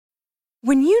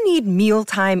When you need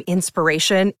mealtime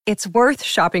inspiration, it's worth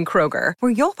shopping Kroger,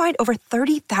 where you'll find over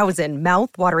 30,000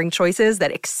 mouth-watering choices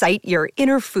that excite your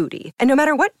inner foodie. And no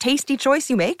matter what tasty choice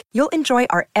you make, you'll enjoy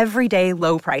our everyday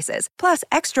low prices, plus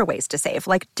extra ways to save,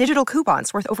 like digital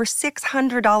coupons worth over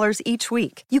 $600 each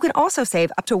week. You can also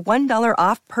save up to $1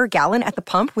 off per gallon at the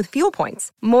pump with fuel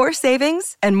points. More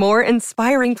savings and more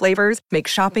inspiring flavors make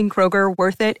shopping Kroger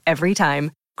worth it every time.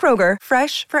 Kroger,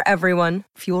 fresh for everyone.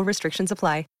 Fuel restrictions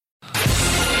apply.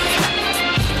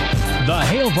 The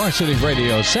Hail Varsity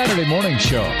Radio Saturday Morning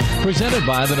Show, presented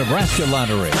by the Nebraska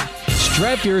Lottery.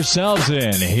 Strap yourselves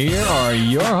in. Here are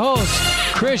your hosts,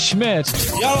 Chris Schmidt.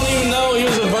 Y'all don't even know he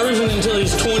was a virgin until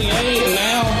he's 28, and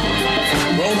now,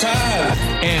 roll tide.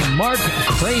 And Mark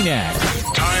Cranack.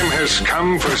 Time has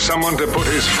come for someone to put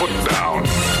his foot down.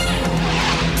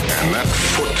 And that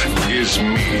foot is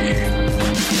me.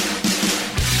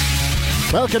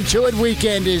 Welcome to it.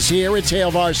 Weekend is here. It's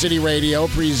Hail Varsity Radio,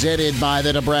 presented by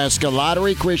the Nebraska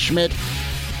Lottery. Chris Schmidt,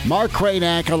 Mark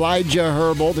Cranack, Elijah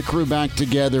Herbal, the crew back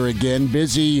together again.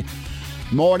 Busy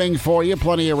morning for you.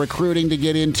 Plenty of recruiting to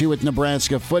get into with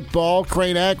Nebraska football.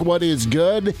 Cranack, what is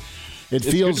good? It's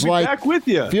feels like back with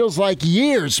you. Feels like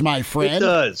years, my friend. It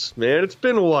does, man. It's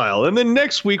been a while. And then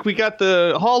next week we got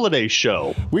the holiday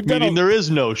show. There is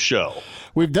no show.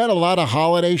 We've done a lot of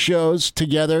holiday shows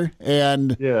together,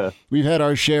 and we've had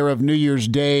our share of New Year's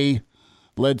Day.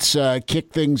 Let's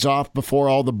kick things off before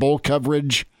all the bowl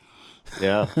coverage.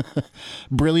 Yeah.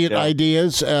 Brilliant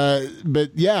ideas.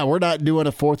 But, yeah, we're not doing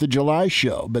a 4th of July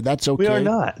show, but that's okay. We are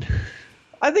not.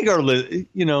 I think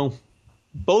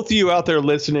both of you out there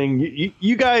listening,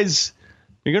 you guys,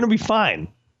 you're going to be fine.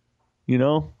 I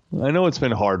know it's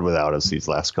been hard without us these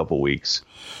last couple weeks.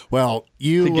 Well,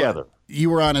 together. You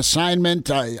were on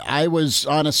assignment. I was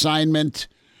on assignment.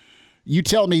 You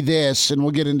tell me this, and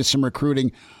we'll get into some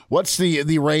recruiting. What's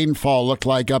the rainfall look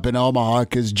like up in Omaha?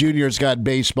 Because Junior's got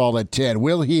baseball at 10.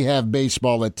 Will he have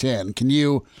baseball at 10? Can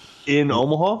you? In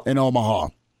Omaha? In Omaha.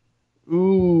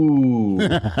 Ooh.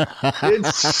 I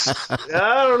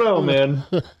don't know, man.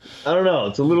 I don't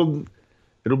know.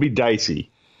 It'll be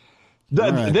dicey.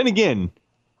 Then again,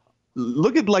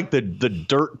 look at the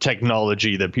dirt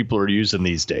technology that people are using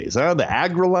these days. The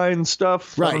AgriLine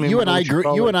stuff. Right. You and I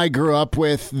grew up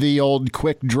with the old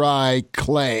quick dry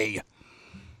clay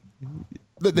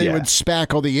that they would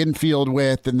spackle the infield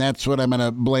with, and that's what I'm going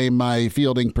to blame my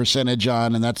fielding percentage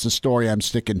on, and that's the story I'm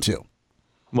sticking to.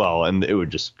 Well, and it would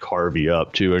just carve you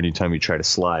up too anytime you try to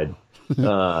slide.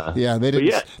 They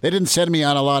didn't send me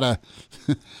on a lot of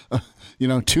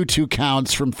 2-2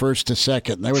 counts from first to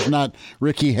second. That was not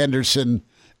Ricky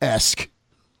Henderson-esque.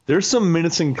 There's some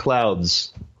menacing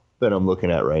clouds that I'm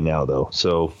looking at right now, though.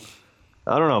 So,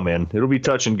 I don't know, man. It'll be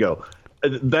touch and go.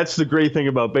 That's the great thing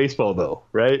about baseball, though,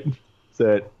 right?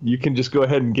 That you can just go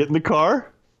ahead and get in the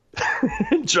car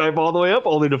and drive all the way up,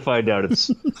 only to find out it's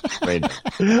raining.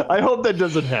 I hope that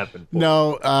doesn't happen.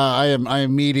 No, I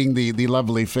am meeting the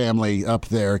lovely family up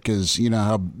there because you know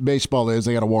how baseball is.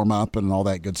 They got to warm up and all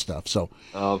that good stuff. So,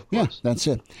 that's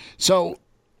it. So,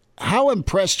 how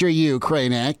impressed are you,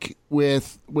 Cranack,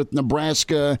 with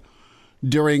Nebraska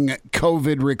during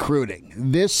COVID recruiting?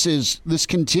 This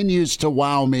continues to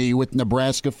wow me with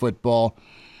Nebraska football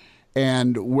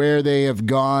and where they have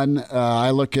gone.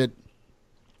 I look at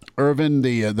Irvin,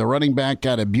 the running back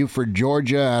out of Buford,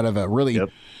 Georgia, out of a really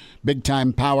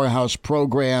big-time powerhouse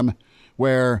program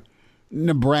where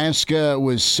Nebraska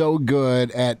was so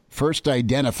good at first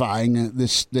identifying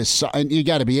this, and you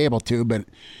got to be able to, but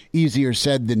easier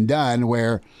said than done,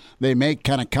 where they make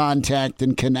kind of contact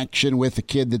and connection with a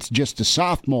kid that's just a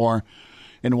sophomore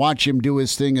and watch him do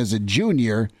his thing as a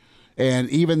junior. And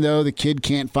even though the kid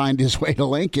can't find his way to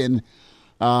Lincoln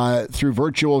through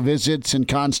virtual visits and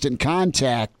constant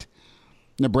contact,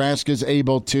 Nebraska's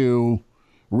able to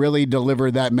really deliver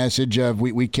that message of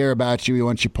we care about you, we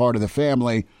want you part of the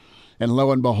family. And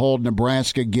lo and behold,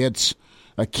 Nebraska gets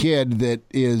a kid that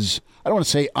is, I don't want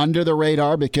to say under the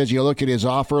radar because you look at his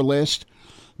offer list,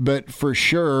 but for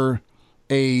sure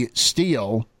a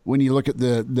steal when you look at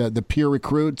the peer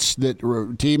recruits,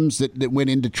 teams that went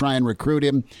in to try and recruit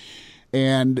him.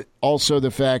 And also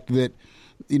the fact that,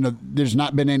 there's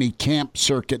not been any camp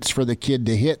circuits for the kid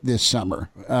to hit this summer.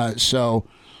 So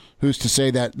who's to say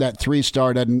that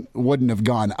 3-star wouldn't have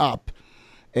gone up?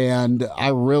 And I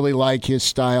really like his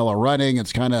style of running.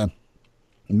 It's kind of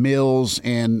Mills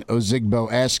and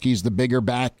Ozigbo-esque. He's the bigger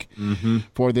back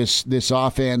for this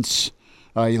offense.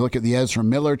 You look at the Ezra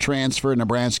Miller transfer,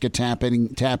 Nebraska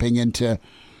tapping into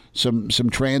some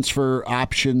transfer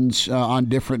options on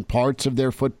different parts of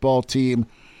their football team.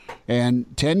 And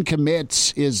 10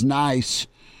 commits is nice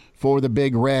for the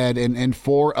Big Red, and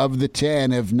 4 of the 10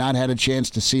 have not had a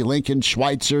chance to see Lincoln.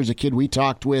 Schweitzer is a kid we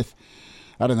talked with,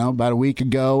 I don't know, about a week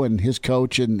ago, and his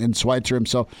coach and Schweitzer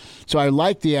himself. So I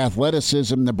like the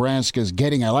athleticism Nebraska's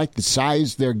getting. I like the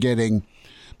size they're getting,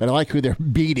 but I like who they're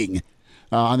beating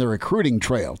on the recruiting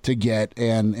trail to get.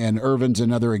 And Irvin's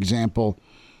another example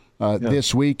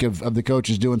this week of the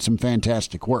coaches doing some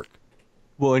fantastic work.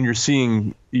 Well, and you're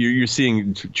seeing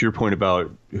to your point about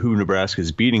who Nebraska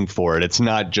is beating for it. It's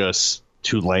not just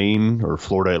Tulane or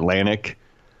Florida Atlantic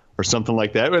or something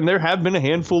like that. And there have been a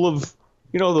handful of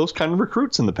those kind of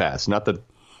recruits in the past. Not that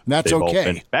that's they've okay. all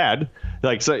been bad.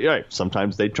 Like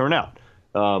sometimes they turn out,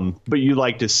 but you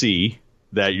like to see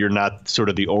that you're not sort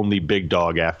of the only big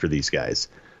dog after these guys.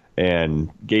 And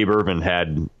Gabe Irvin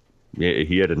had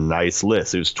a nice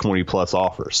list. It was 20 plus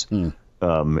offers,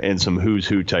 and some who's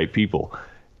who type people.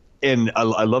 And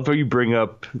I love how you bring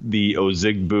up the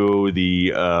Ozigbo,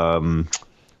 the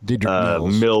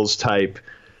Mills type,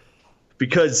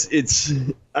 because it's,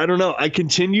 I don't know, I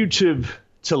continue to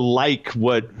like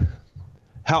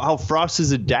how Frost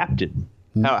has adapted,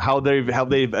 how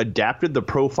they've adapted the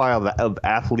profile of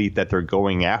athlete that they're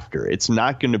going after. It's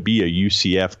not going to be a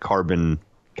UCF carbon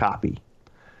copy.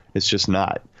 It's just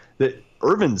not.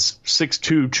 Irvin's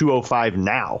 6'2", 205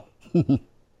 now,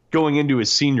 going into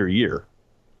his senior year.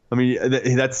 I mean,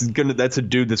 that's a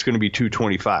dude that's going to be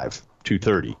 225,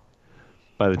 230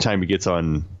 by the time he gets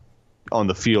on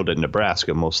the field at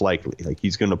Nebraska, most likely. Like,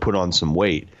 he's going to put on some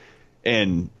weight.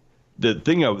 And the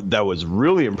thing that was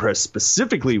really impressed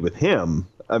specifically with him,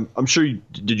 I'm sure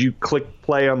did you click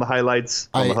play on the highlights,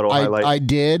 on the huddle highlights? I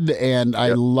did, and I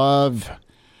love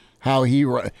how he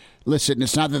listen,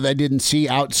 it's not that I didn't see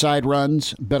outside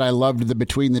runs, but I loved the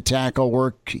between the tackle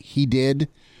work he did.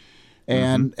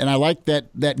 And I like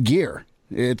that gear.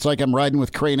 It's like I'm riding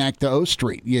with Cranack to O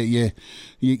Street. You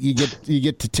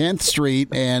get to 10th Street,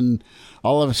 and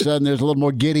all of a sudden there's a little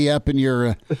more giddy up in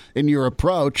your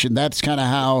approach, and that's kind of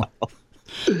how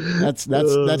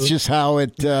that's just how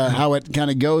it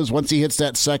kind of goes. Once he hits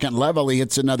that second level, he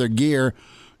hits another gear,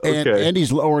 and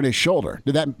he's lowering his shoulder.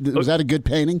 Was that a good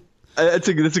painting? That's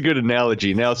a good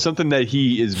analogy. Now, something that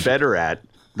he is better at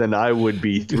than I would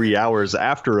be 3 hours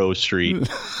after O Street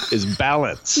is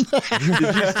balance.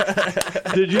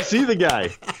 Did you see the guy?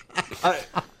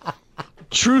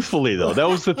 Truthfully, though, that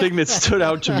was the thing that stood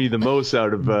out to me the most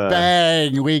out of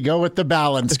bang, we go with the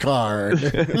balance card.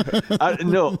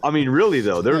 No, I mean, really,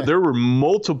 though, there were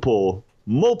multiple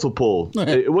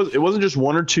it wasn't just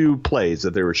 1 or 2 plays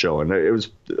that they were showing. It was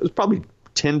probably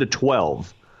 10 to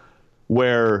 12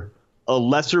 where a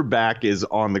lesser back is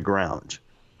on the ground.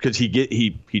 Because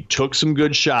he took some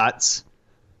good shots,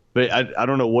 but I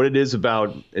don't know what it is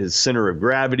about his center of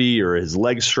gravity or his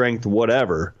leg strength,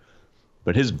 whatever,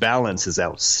 but his balance is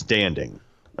outstanding.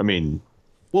 I mean,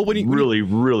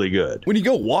 really good. When you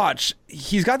go watch,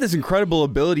 he's got this incredible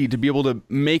ability to be able to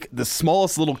make the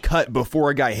smallest little cut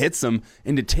before a guy hits him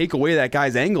and to take away that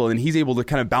guy's angle, and he's able to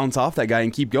kind of bounce off that guy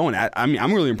and keep going. I mean,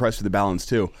 I'm really impressed with the balance,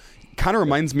 too. Kind of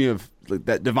reminds me of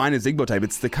that Divine Ozigbo type.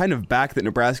 It's the kind of back that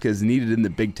Nebraska has needed in the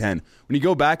Big Ten. When you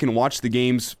go back and watch the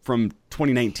games from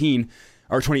 2018,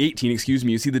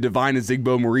 you see the Divine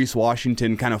Ozigbo, Maurice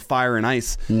Washington kind of fire and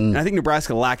ice. And I think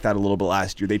Nebraska lacked that a little bit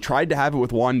last year. They tried to have it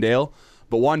with Wandale,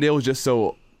 but Wandale was just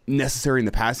so necessary in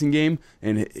the passing game,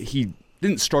 and he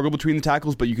didn't struggle between the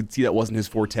tackles, but you could see that wasn't his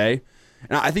forte.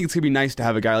 And I think it's going to be nice to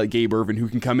have a guy like Gabe Irvin who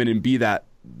can come in and be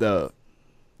the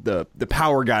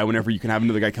power guy whenever you can have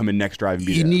another guy come in next drive and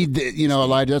be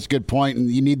Elijah, that's a good point,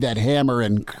 and you need that hammer.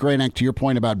 And Cranack, to your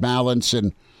point about balance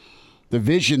and the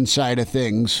vision side of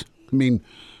things, I mean,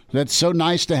 that's so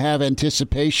nice to have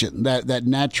anticipation, that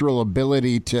natural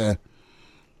ability to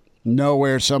know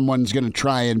where someone's going to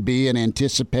try and be and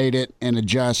anticipate it and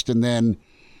adjust and then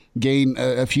gain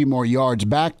a few more yards.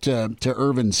 Back to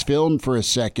Irvin's film for a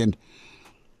second.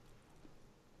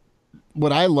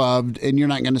 What I loved, and you're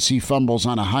not going to see fumbles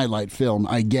on a highlight film,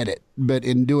 I get it. But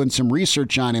in doing some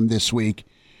research on him this week,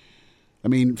 I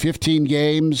mean, 15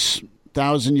 games,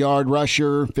 1,000-yard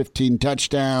rusher, 15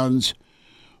 touchdowns,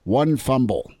 1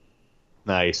 fumble.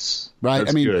 Nice. Right?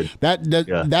 That's I mean, good.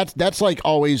 That's like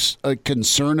always a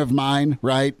concern of mine,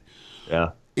 right?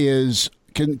 Yeah. Is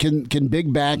can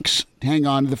big backs hang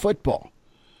on to the football?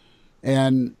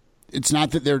 And it's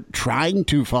not that they're trying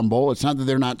to fumble. It's not that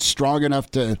they're not strong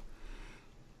enough to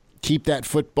keep that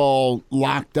football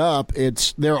locked up.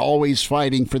 It's they're always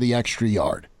fighting for the extra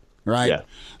yard, right? Yeah,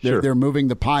 sure. They're moving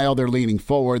the pile. They're leaning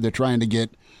forward. They're trying to get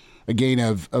a gain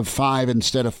of 5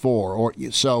 instead of 4.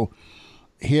 So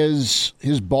his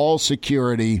ball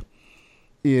security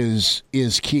is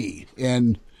key.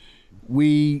 And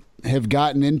we have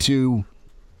gotten into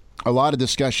a lot of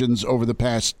discussions over the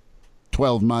past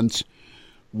 12 months.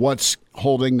 What's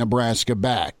holding Nebraska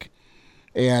back?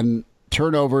 And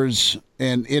turnovers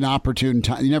and inopportune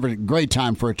time. Never a great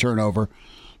time for a turnover,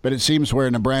 but it seems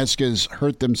where Nebraska's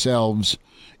hurt themselves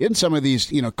in some of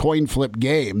these, coin flip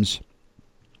games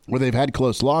where they've had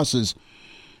close losses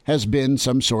has been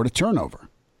some sort of turnover.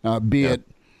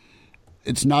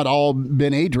 It's not all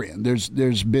been Adrian.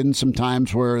 There's been some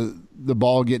times where the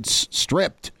ball gets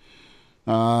stripped,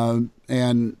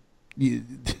 and you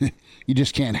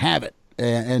just can't have it.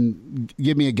 And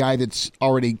give me a guy that's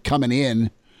already coming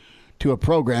in to a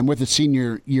program with a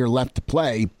senior year left to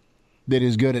play that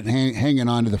is good at hanging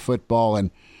on to the football,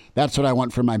 and that's what I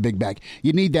want from my big back.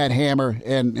 You need that hammer,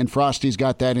 and Frosty's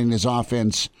got that in his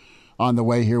offense on the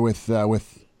way here with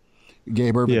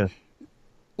Gabe Ervin.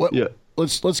 Yeah.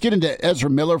 Let's get into Ezra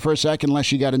Miller for a second,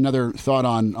 unless you got another thought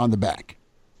on the back.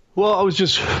 Well, I was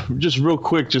just real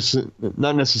quick, just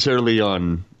not necessarily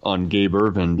on Gabe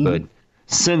Ervin, but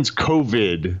since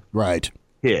COVID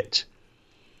hit,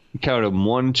 you count them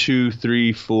 1, 2,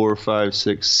 3, 4, 5,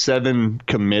 6, 7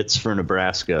 commits for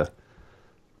Nebraska.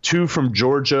 2 from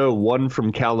Georgia, 1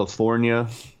 from California,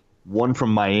 1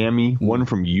 from Miami, 1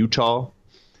 from Utah.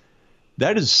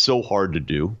 That is so hard to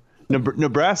do.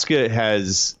 Nebraska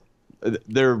has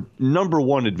their number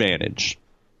one advantage,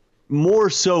 more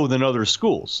so than other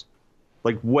schools,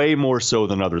 like way more so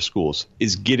than other schools,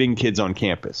 is getting kids on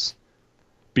campus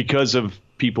because of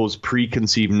people's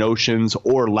preconceived notions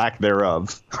or lack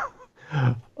thereof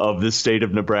of the state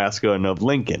of Nebraska and of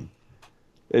Lincoln.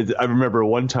 I remember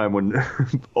one time when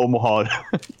Omaha,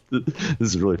 this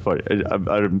is really funny.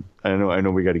 I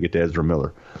know we got to get to Ezra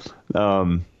Miller.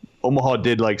 Omaha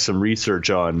did like some research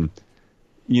on,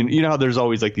 you know how there's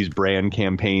always like these brand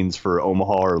campaigns for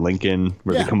Omaha or Lincoln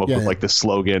where they come up with like the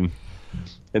slogan,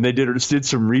 and they did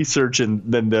some research, and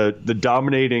then the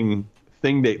dominating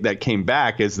thing that came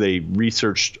back as they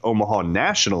researched Omaha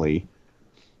nationally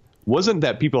wasn't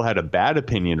that people had a bad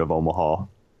opinion of Omaha.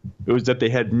 It was that they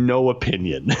had no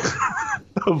opinion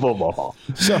of Omaha.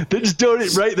 So they just don't,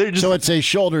 right? So it's a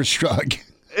shoulder shrug.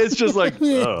 It's just like,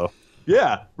 oh,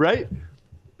 yeah, right?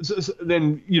 So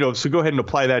then, so go ahead and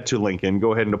apply that to Lincoln.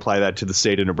 Go ahead and apply that to the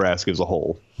state of Nebraska as a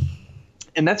whole.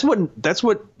 And that's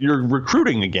what you're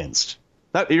recruiting against.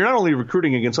 You're not only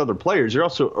recruiting against other players,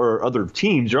 or other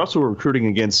teams, you're also recruiting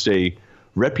against a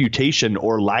reputation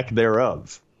or lack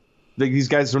thereof. These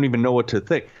guys don't even know what to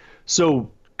think.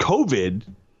 So COVID,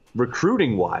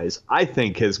 recruiting wise, I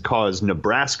think has caused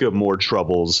Nebraska more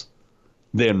troubles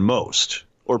than most,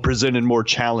 or presented more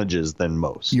challenges than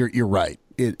most. You're right.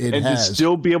 It and has. to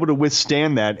still be able to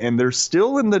withstand that, and they're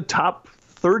still in the top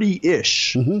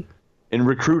 30-ish in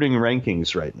recruiting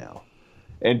rankings right now.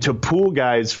 And to pull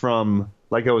guys from,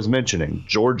 like I was mentioning,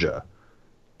 Georgia,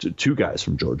 to 2 guys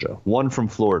from Georgia, 1 from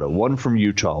Florida, 1 from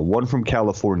Utah, 1 from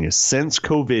California since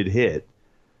COVID hit,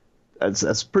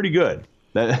 that's pretty good.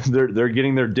 They're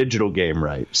getting their digital game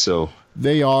right. So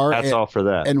they are. Hats off for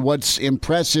that. And what's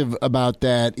impressive about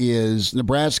that is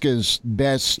Nebraska's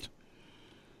best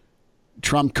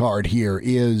trump card here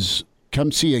is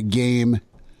come see a game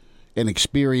and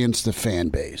experience the fan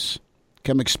base.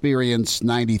 Come experience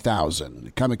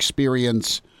 90,000. Come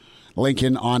experience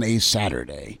Lincoln on a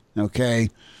Saturday, okay?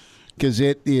 Because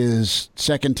it is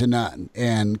second to none,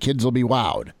 and kids will be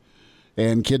wowed,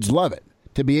 and kids love it.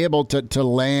 To be able to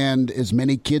land as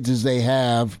many kids as they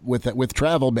have with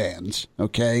travel bans,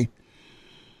 okay,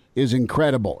 is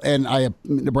incredible. And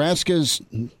Nebraska's,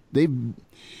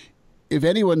 if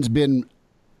anyone's been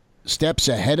steps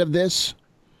ahead of this,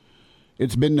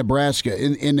 it's been Nebraska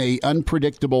in a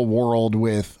unpredictable world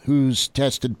with who's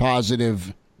tested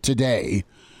positive today.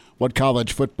 What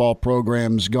college football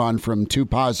program's gone from 2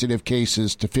 positive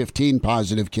cases to 15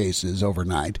 positive cases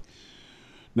overnight.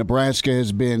 Nebraska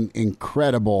has been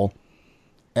incredible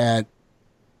at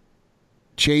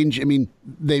change. I mean,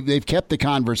 they've kept the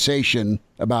conversation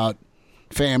about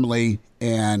family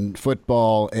and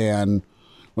football and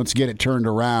let's get it turned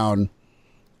around.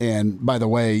 And by the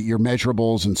way, your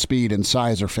measurables and speed and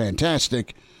size are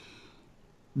fantastic.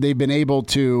 They've been able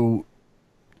to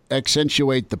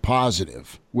accentuate the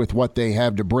positive with what they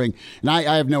have to bring. And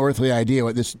I have no earthly idea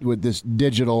what this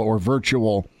digital or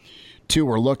virtual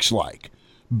tour looks like.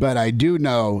 But I do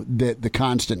know that the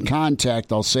constant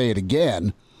contact, I'll say it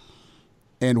again,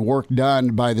 and work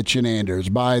done by the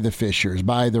Chinanders, by the Fishers,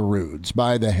 by the Rudes,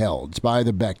 by the Helds, by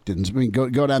the Becktons. I mean,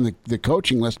 go down the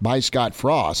coaching list by Scott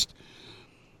Frost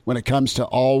when it comes to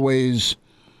always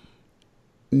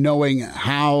knowing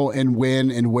how and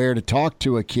when and where to talk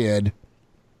to a kid,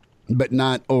 but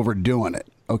not overdoing it,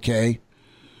 okay?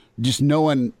 just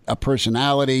knowing a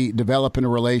personality, developing a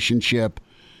relationship,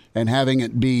 and having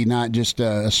it be not just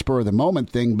a spur of the moment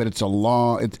thing, but it's a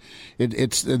long.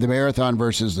 It's the marathon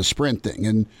versus the sprint thing,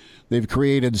 and they've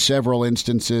created several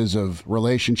instances of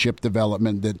relationship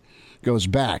development that goes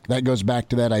back. That goes back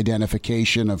to that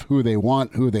identification of who they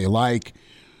want, who they like,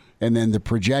 and then the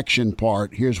projection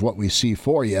part. Here's what we see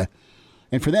for you,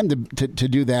 and for them to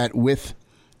do that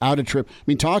without a trip. I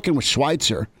mean, talking with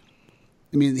Schweitzer.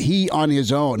 I mean, he on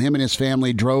his own, him and his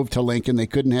family drove to Lincoln. They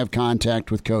couldn't have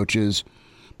contact with coaches,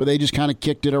 but they just kind of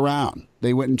kicked it around.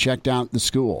 They went and checked out the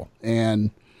school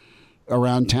and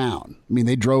around town. I mean,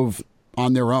 they drove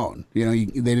on their own. You know,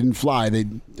 they didn't fly.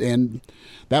 And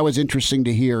that was interesting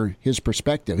to hear his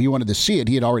perspective. He wanted to see it.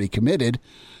 He had already committed,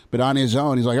 but on his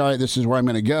own, he's like, all right, this is where I'm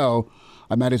going to go.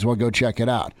 I might as well go check it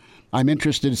out. I'm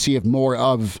interested to see if more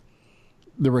of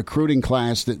the recruiting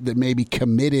class that may be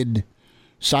committed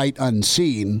sight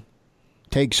unseen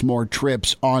takes more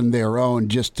trips on their own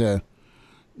just to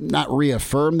not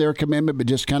reaffirm their commitment, but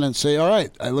just kind of say, all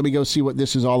right, let me go see what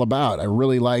this is all about. I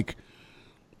really like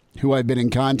who I've been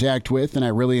in contact with, and I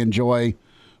really enjoy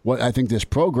what I think this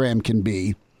program can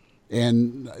be.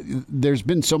 And there's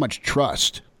been so much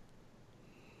trust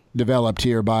developed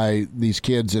here by these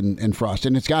kids in Frost,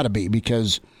 and it's got to be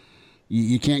because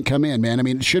you can't come in, man. I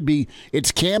mean,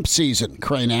 it's camp season,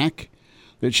 Kranak.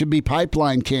 There should be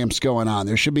pipeline camps going on.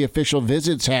 There should be official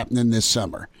visits happening this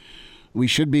summer. We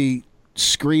should be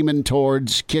screaming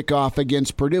towards kickoff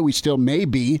against Purdue. We still may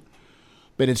be,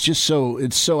 but it's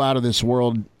so out of this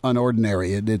world,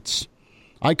 unordinary.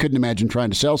 I couldn't imagine trying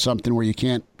to sell something where you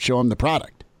can't show them the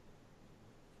product.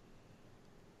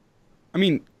 I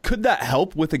mean, could that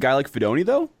help with a guy like Fidone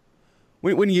though?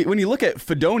 When you look at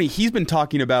Fidone, he's been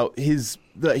talking about he's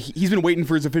been waiting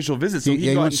for his official visit. So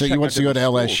he wants to go to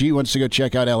LSU. He wants to go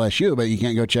check out LSU, but you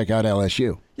can't go check out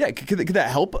LSU. Yeah, could that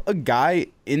help a guy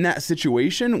in that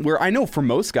situation? Where I know for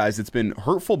most guys it's been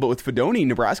hurtful, but with Fidone,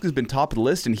 Nebraska's been top of the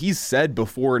list, and he's said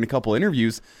before in a couple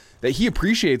interviews that he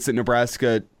appreciates that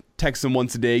Nebraska texts him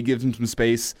once a day, gives him some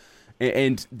space,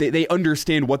 and they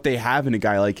understand what they have in a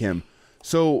guy like him.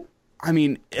 So, I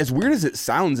mean, as weird as it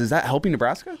sounds, is that helping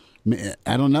Nebraska?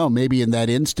 I don't know. Maybe in that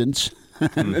instance,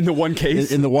 in the one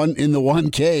case, in the one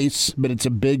case, but it's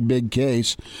a big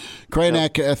case.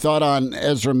 Kranak, a thought on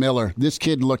Ezra Miller. This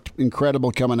kid looked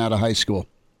incredible coming out of high school.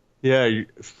 Yeah,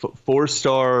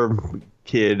 4-star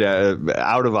kid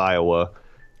out of Iowa.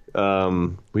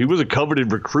 He was a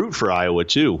coveted recruit for Iowa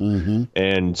too,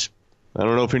 and I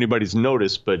don't know if anybody's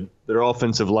noticed, but their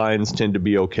offensive lines tend to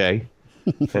be okay.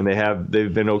 And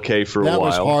they've been okay for a while. That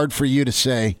was hard for you to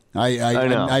say. I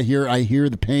know. I hear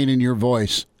the pain in your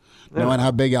voice, knowing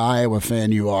how big an Iowa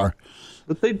fan you are.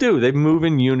 But they do. They move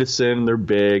in unison. They're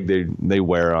big. They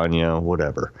wear on you.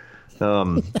 Whatever.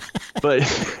 But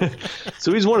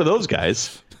so he's one of those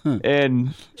guys, and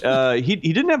he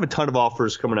didn't have a ton of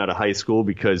offers coming out of high school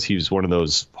because he was one of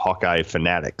those Hawkeye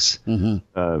fanatics.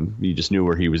 You just knew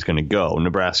where he was going to go.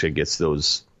 Nebraska gets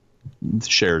those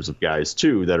shares of guys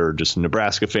too that are just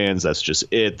Nebraska fans. That's just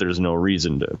it. There's no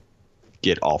reason to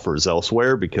get offers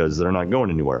elsewhere because they're not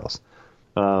going anywhere else.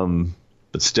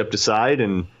 But stepped aside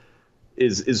and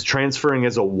is transferring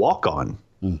as a walk-on,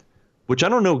 which I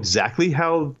don't know exactly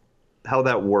how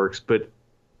that works, but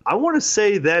I want to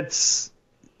say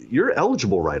you're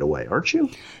eligible right away, aren't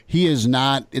you? He is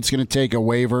not. It's going to take a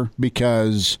waiver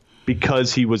because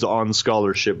he was on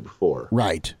scholarship before.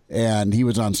 Right. And he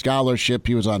was on scholarship.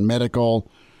 He was on medical.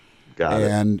 Got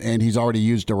it. And he's already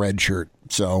used a red shirt.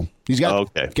 So he's he's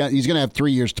going to have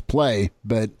 3 years to play.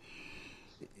 But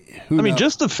I mean,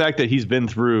 just the fact that he's been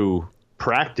through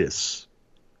practice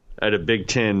at a Big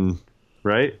Ten,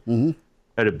 right?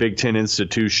 At a Big Ten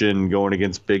institution going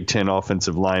against Big Ten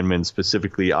offensive linemen,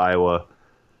 specifically Iowa.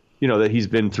 You know, that he's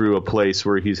been through a place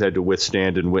where he's had to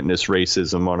withstand and witness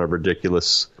racism on a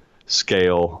ridiculous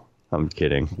scale. I'm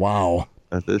kidding. Wow.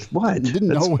 What?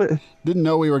 Didn't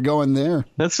know we were going there.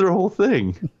 That's their whole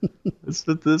thing. This is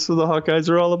what the Hawkeyes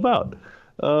are all about.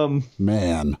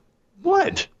 Man.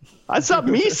 What? That's not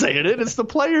me saying it. It's the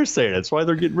players saying it. That's why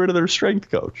they're getting rid of their strength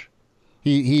coach.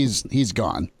 He's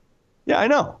gone. Yeah, I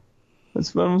know.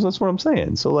 That's what I'm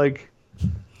saying. So, like,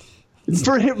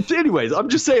 for him, anyways, I'm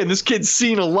just saying this kid's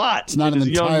seen a lot in his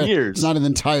young years. It's not an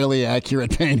entirely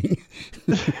accurate painting.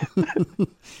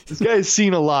 This guy's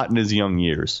seen a lot in his young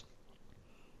years.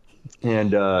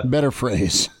 And better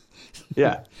phrase.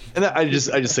 Yeah, and I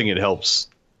just think it helps.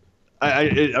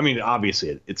 I mean,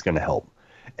 obviously, it's going to help.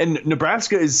 And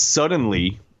Nebraska is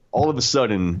suddenly, all of a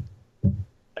sudden,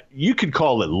 you could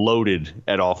call it loaded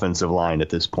at offensive line at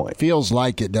this point. Feels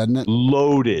like it, doesn't it?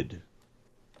 Loaded.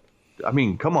 I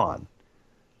mean, come on.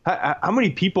 How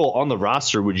many people on the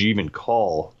roster would you even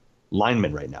call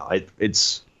linemen right now?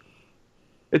 It's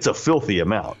a filthy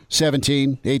amount.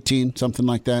 17, 18, something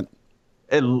like that.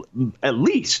 At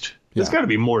least. There's got to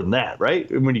be more than that, right?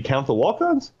 When you count the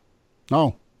walk-ons?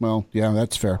 Oh, well, yeah,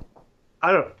 that's fair.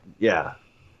 Yeah.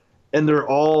 And they're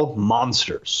all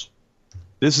monsters.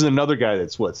 This is another guy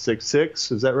that's,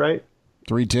 6'6"? Is that right?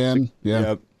 310,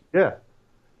 yeah.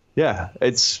 Yeah,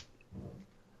 it's,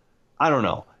 I don't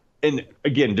know. And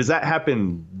again, does that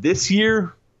happen this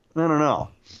year? I don't know.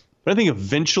 But I think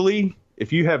eventually,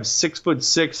 if you have 6'6",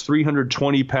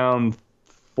 320-pound,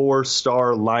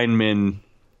 4-star linemen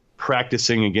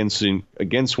practicing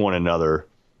against one another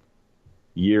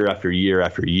year after year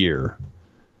after year,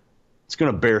 it's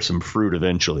going to bear some fruit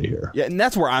eventually here. Yeah, and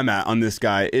that's where I'm at on this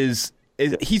guy is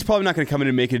he's probably not going to come in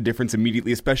and make a difference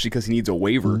immediately, especially because he needs a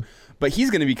waiver. Mm-hmm. But he's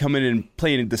going to be coming in and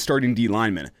playing the starting D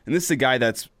lineman. And this is a guy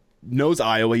that's knows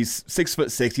Iowa. He's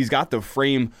 6'6". He's got the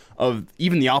frame of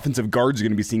even the offensive guards you're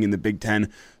going to be seeing in the Big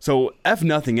Ten. So if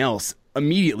nothing else,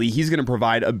 immediately he's going to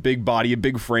provide a big body, a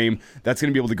big frame that's going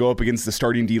to be able to go up against the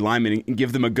starting D lineman and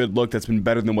give them a good look that's been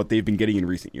better than what they've been getting in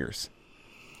recent years.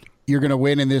 You're going to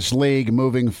win in this league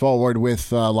moving forward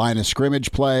with line of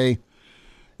scrimmage play.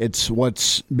 It's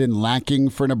what's been lacking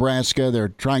for Nebraska. They're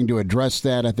trying to address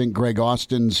that. I think Greg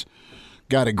Austin's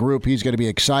got a group he's going to be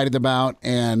excited about,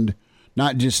 and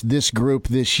not just this group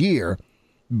this year,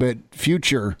 but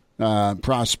future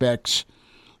prospects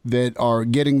that are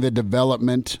getting the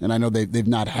development. And I know they've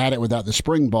not had it without the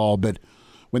spring ball, but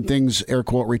when things, air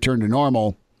quote, return to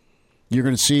normal, you're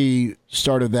going to see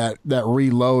start of that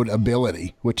reload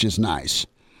ability, which is nice.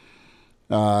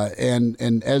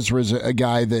 And Ezra's a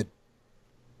guy that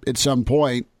at some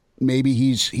point maybe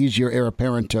he's your heir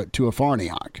apparent to a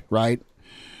Farniok, right?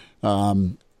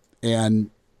 And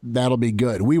that'll be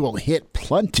good. We will hit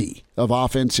plenty of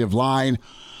offensive line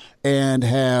and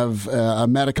have a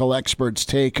medical expert's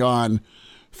take on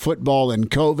football and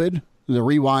COVID. The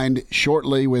rewind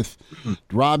shortly with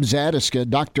Rob Zatechka.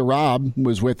 Dr. Rob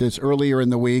was with us earlier in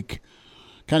the week,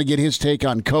 kind of get his take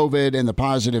on COVID and the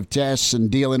positive tests and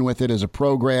dealing with it as a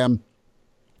program.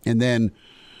 And then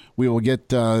we will get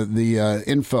the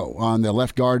info on the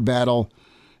left guard battle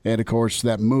and, of course,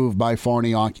 that move by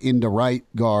Farniok into right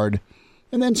guard.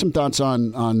 And then some thoughts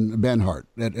on Benhart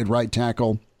at right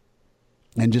tackle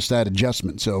and just that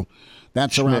adjustment. So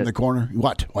that's around the corner.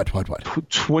 What?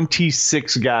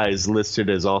 26 guys listed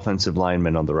as offensive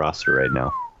linemen on the roster right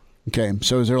now. Okay,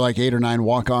 so is there like 8 or 9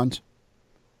 walk-ons?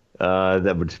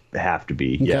 That would have to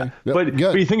be, yeah. Okay. But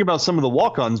you think about some of the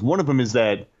walk-ons, one of them is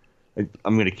that,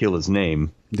 I'm going to kill his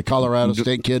name. The Colorado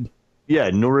State kid? Yeah,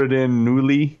 Nuruddin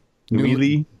Newley,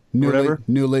 whatever.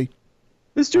 Newley.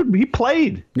 This dude, he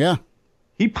played. Yeah.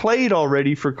 He played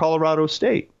already for Colorado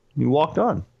State. He walked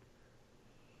on.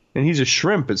 And he's a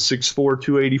shrimp at 6'4",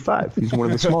 285. He's one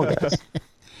of the small guys.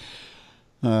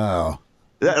 Oh.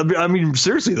 I mean,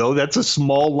 seriously, though, that's a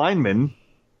small lineman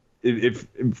if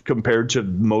compared to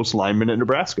most linemen in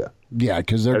Nebraska. Yeah,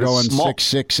 because they're going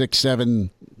 6'6", 6'7".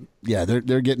 Yeah,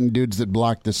 they're getting dudes that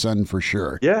block the sun for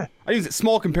sure. Yeah. I think it's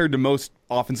small compared to most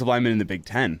offensive linemen in the Big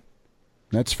Ten.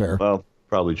 That's fair. Well,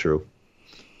 probably true.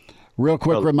 Real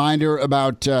quick reminder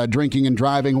about drinking and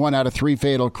driving. 1 out of 3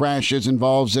 fatal crashes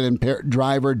involves an impaired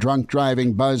driver, drunk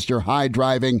driving, buzzed, or high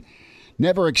driving.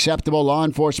 Never acceptable. Law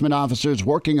enforcement officers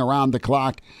working around the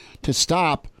clock to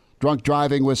stop drunk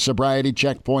driving with sobriety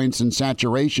checkpoints and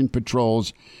saturation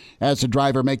patrols as the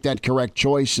driver make that correct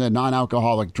choice, a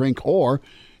non-alcoholic drink, or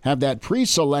have that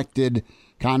pre-selected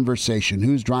conversation.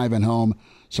 Who's driving home?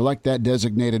 Select that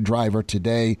designated driver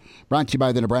today. Brought to you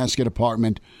by the Nebraska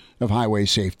Department of Highway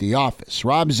Safety Office.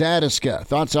 Rob Zatechka,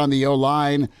 thoughts on the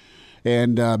O-line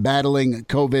and battling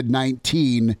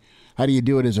COVID-19. How do you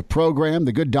do it as a program?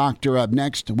 The Good Doctor up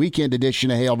next. Weekend edition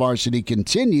of Hail Varsity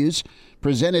continues,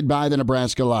 presented by the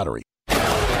Nebraska Lottery.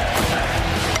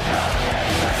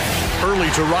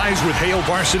 Early to rise with Hail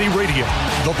Varsity Radio,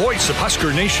 the voice of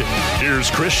Husker Nation.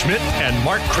 Here's Chris Schmidt and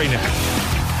Mark Kranick.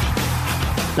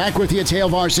 Back with you, it's Hail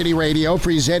Varsity Radio,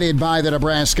 presented by the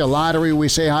Nebraska Lottery. We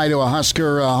say hi to a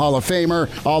Husker Hall of Famer,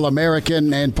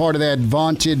 All-American, and part of that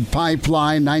vaunted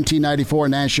pipeline, 1994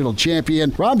 national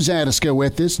champion. Rob Zatechka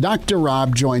with us. Dr.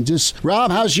 Rob joins us. Rob,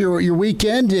 how's your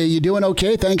weekend? You doing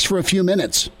okay? Thanks for a few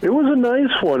minutes. It was a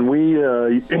nice one. We,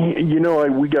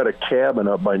 we got a cabin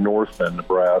up by North Bend,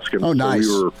 Nebraska. Oh, nice.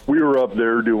 So we were up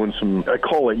there doing some, I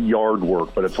call it yard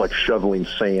work, but it's like shoveling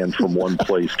sand from one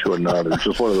place to another. It's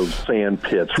just one of those sand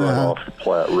pits Yeah, it's right off the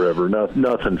Platte River.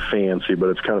 Nothing fancy, but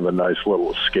it's kind of a nice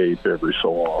little escape every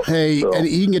so often. Hey, and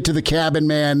you can get to the cabin,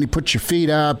 man. You put your feet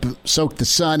up, soak the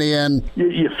sun in.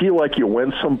 You feel like you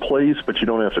went someplace, but you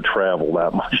don't have to travel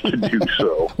that much to do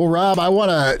so. Well, Rob, I want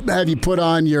to have you put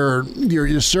on your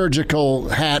surgical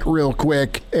hat real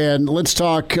quick, and let's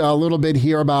talk a little bit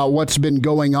here about what's been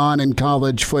going on in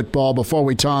college football before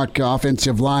we talk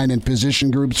offensive line and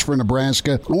position groups for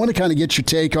Nebraska. I want to kind of get your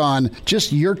take on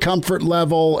just your comfort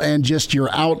level and just your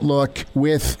outlook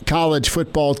with college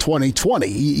football 2020.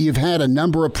 You've had a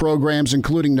number of programs,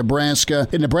 including Nebraska,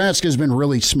 and Nebraska's been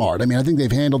really smart. I mean, I think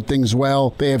they've handled things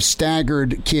well. They have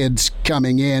staggered kids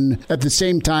coming in. At the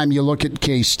same time, you look at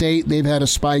K-State, they've had a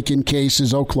spike in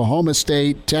cases. Oklahoma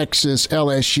State, Texas,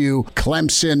 LSU,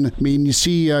 Clemson. I mean, you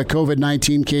see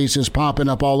COVID-19 cases popping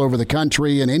up all over the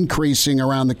country and increasing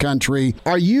around the country.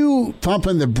 Are you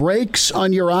pumping the brakes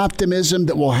on your optimism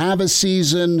that we'll have a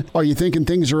season? Are you thinking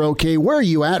things are okay? Where are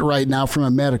you at right now from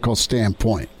a medical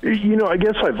standpoint? I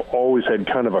guess I've always had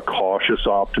kind of a cautious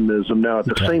optimism. Now, at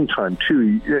the same time,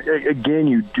 too, again,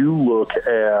 you do look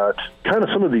at kind of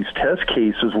some of these test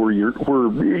cases where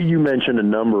you mentioned a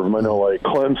number of them. I know, like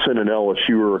Clemson and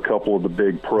LSU are a couple of the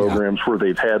big programs where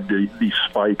they've had the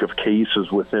spike of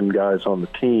cases within guys on the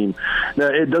team. Now,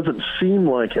 it doesn't seem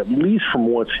like, at least from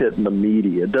what's hitting the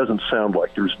media, it doesn't sound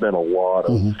like there's been a lot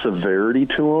of severity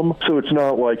to them. So it's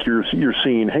not like you're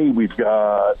seeing, hey, we've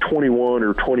got 21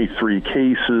 or 23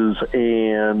 cases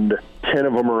and 10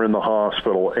 of them are in the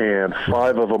hospital and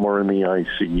 5 of them are in the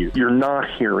ICU. You're not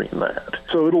hearing that.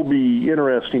 So it'll be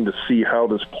interesting to see how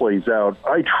this plays out.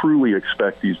 I truly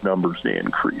expect these numbers to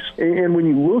increase. And when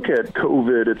you look at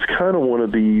COVID, it's kind of one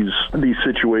of these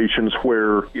situations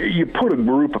where you put a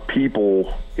group of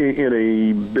people in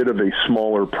a bit of a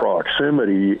smaller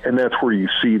proximity, and that's where you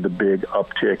see the big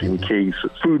uptick in cases.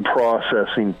 Food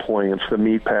processing plants, the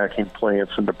meatpacking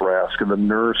plants in Nebraska, the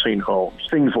nursing homes,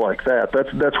 things like that.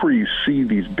 That's where you see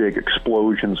these big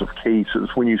explosions of cases.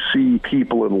 When you see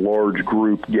people in large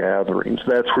group gatherings,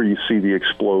 that's where you see the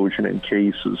explosion in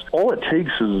cases. All it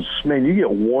takes is, man, you get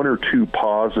 1 or 2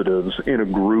 positives in a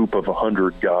group of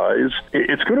 100 guys.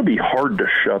 It's going to be hard to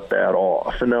shut that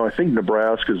off. And now I think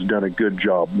Nebraska's done a good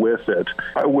job with it.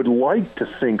 I would like to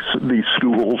think these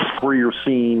schools where you're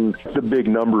seeing the big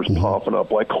numbers popping up,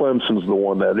 like Clemson's the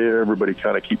one that everybody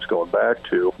kind of keeps going back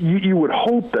to, you would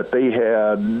hope that they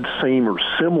had same or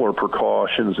similar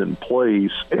precautions in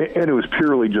place, and it was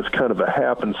purely just kind of a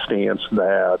happenstance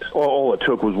that all it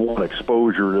took was one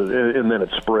exposure, and then it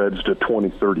spreads to 20,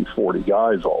 30, 40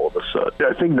 guys all of a sudden.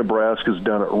 I think Nebraska's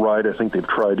done it right. I think they've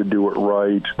tried to do it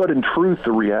right. But in truth,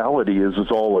 the reality is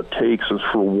all it takes is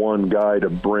for one guy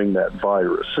to bring that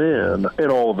virus in,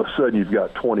 and all of a sudden you've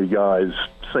got 20 guys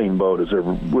same boat as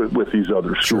with these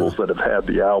other schools that have had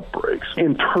the outbreaks.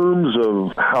 In terms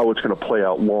of how it's going to play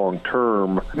out long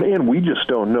term, man, we just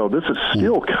don't know. This is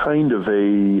still kind of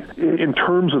in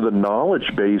terms of the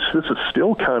knowledge base, this is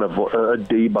still kind of a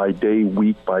day by day,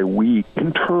 week by week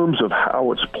in terms of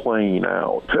how it's playing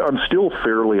out. I'm still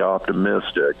fairly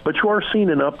optimistic, but you are seeing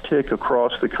an uptick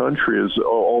across the country as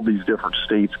all these different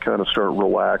states kind of start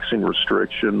relaxing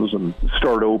restrictions and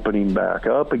start opening back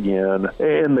up again.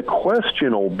 And the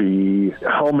question will be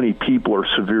how many people are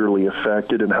severely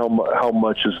affected and how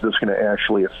much is this going to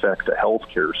actually affect the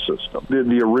healthcare system.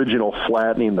 The original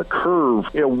flattening the curve,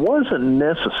 it wasn't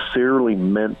necessarily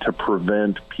meant to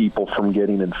prevent people from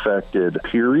getting infected,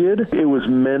 period. It was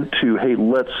meant to, hey,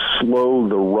 let's slow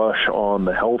the rush on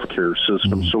the healthcare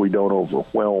system so we don't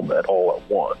overwhelm it all at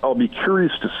once. I'll be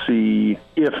curious to see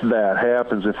if that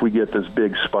happens, if we get this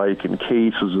big spike in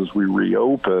cases as we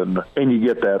reopen and you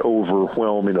get that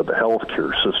overwhelming of the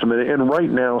healthcare system. And right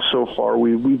now, so far,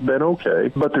 we've been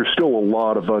okay, but there's still a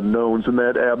lot of unknowns, and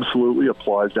that absolutely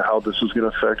applies to how this is going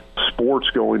to affect sports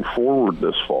going forward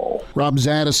this fall. Rob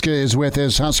Zatechka is with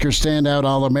us, Husker standout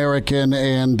All-American,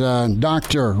 and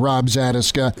Dr. Rob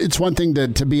Zatechka. It's one thing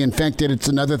to be infected. It's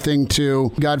another thing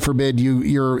to, God forbid,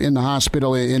 you're in the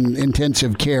hospital in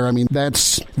intensive care. I mean,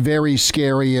 that's very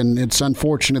scary, and it's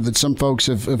unfortunate that some folks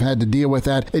have had to deal with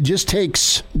that. It just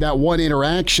takes that one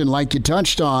interaction like you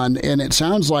touched on, and it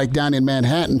sounds like down in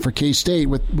Manhattan for K-State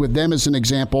with them as an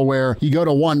example where you go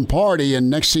to one party and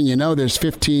next thing you know there's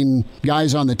 15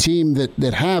 guys on the team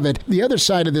that have it. The other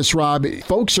side of this, Rob,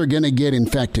 folks are going to get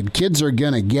infected. Kids are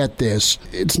going to get this.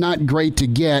 It's not great to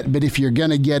get, but if you're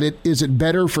going to get it, is it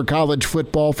better for college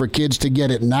football for kids to get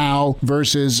it now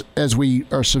versus as we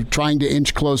are trying to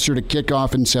inch closer to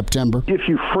kickoff in September? If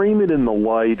you frame it in the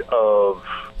light of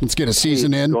Let's get a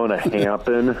season in. Going to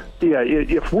happen. Yeah,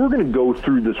 if we're going to go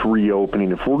through this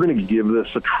reopening, if we're going to give this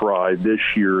a try this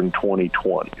year in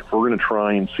 2020, if we're going to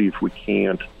try and see if we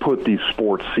can't put these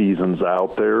sports seasons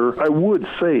out there, I would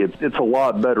say it's a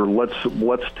lot better. Let's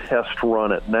test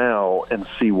run it now and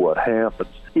see what happens.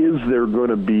 Is there going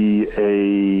to be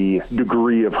a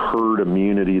degree of herd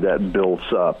immunity that builds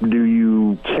up? Do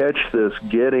you catch this,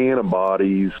 get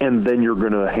antibodies, and then you're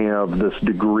going to have this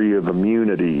degree of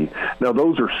immunity? Now,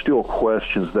 those are still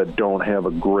questions that don't have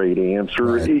a great answer.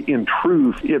 Right. In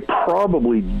truth, it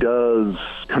probably does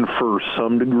confer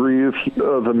some degree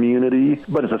of immunity,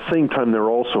 but at the same time, they're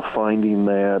also finding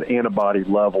that antibody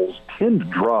levels tend to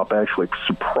drop actually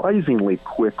surprisingly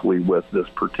quickly with this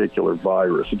particular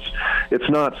virus. It's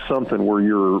not something where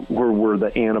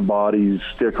the antibodies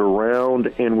stick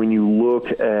around. And when you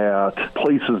look at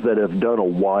places that have done a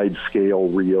wide scale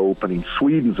reopening,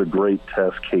 Sweden's a great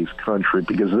test case country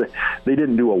because they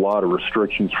didn't do a lot of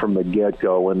restrictions from the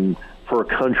get-go, and for a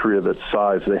country of its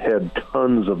size, they had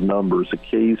tons of numbers of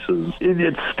cases.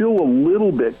 It's still a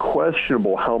little bit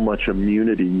questionable how much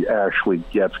immunity actually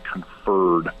gets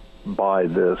conferred by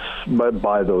those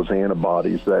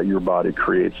antibodies that your body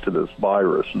creates to this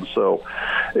virus. And so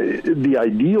the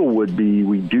ideal would be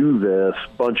we do this,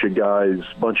 bunch of young,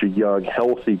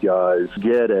 healthy guys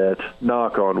get it,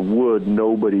 knock on wood,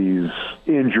 nobody's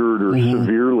injured or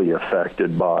severely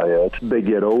affected by it. They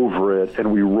get over it,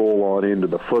 and we roll on into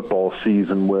the football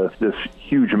season with this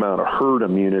huge amount of herd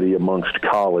immunity amongst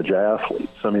college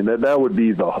athletes. I mean, that would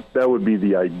be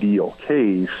the ideal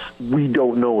case. We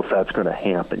don't know if that's going to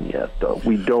happen yet, though.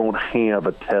 We don't have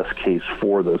a test case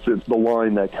for this. It's the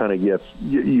line that kind of gets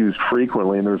used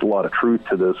frequently, and there's a lot of truth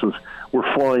to this, is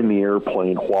we're flying the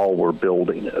airplane while we're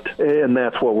building it. And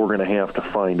that's what we're going to have to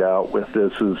find out with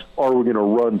this is, are we going to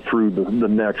run through the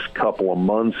next couple of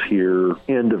months here,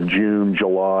 end of June,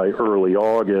 July, early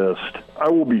August? I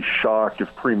will be shocked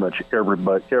if pretty much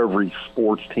every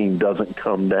sports team doesn't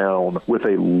come down with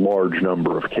a large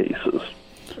number of cases.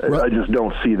 Right. I just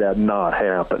don't see that not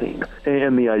happening.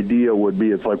 And the idea would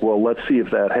be, it's like, well, let's see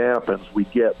if that happens. We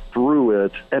get through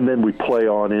it, and then we play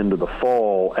on into the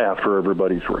fall after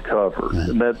everybody's recovered. Right.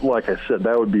 And that, like I said,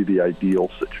 that would be the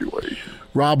ideal situation.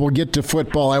 Rob, we'll get to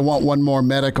football. I want one more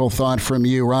medical thought from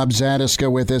you. Rob Zatechka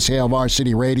with us, Hail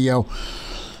Varsity Radio.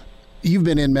 You've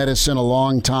been in medicine a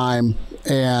long time,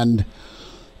 and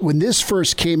when this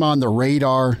first came on the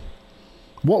radar,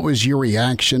 what was your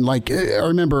reaction? Like, I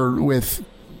remember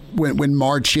when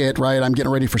March hit, right? I'm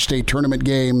getting ready for state tournament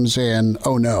games, and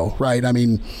oh no, right? I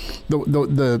mean,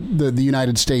 the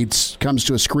United States comes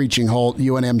to a screeching halt.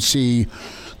 UNMC,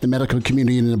 the medical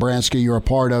community in Nebraska you're a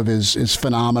part of, is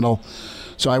phenomenal.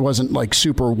 So I wasn't like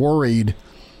super worried.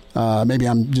 Maybe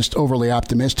I'm just overly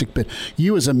optimistic, but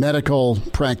you as a medical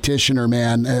practitioner,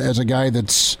 man, as a guy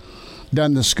that's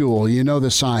done the school, you know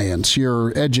the science,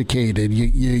 you're educated,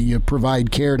 you provide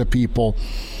care to people.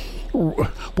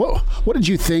 What did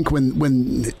you think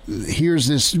when here's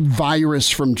this virus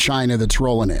from China that's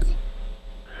rolling in?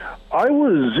 I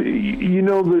was,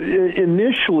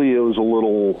 initially it was a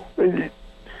little.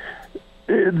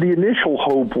 The initial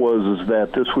hope was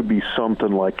that this would be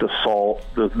something like the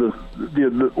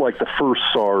first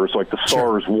SARS, like the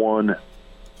SARS 1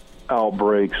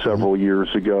 outbreak several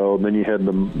years ago, and then you had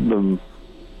the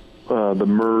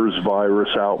MERS virus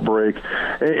outbreak,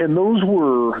 and those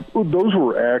were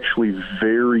actually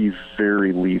very,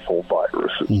 very lethal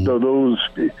viruses. So those,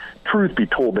 truth be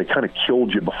told, they kind of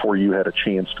killed you before you had a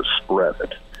chance to spread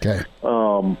it. Okay.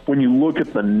 When you look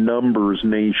at the numbers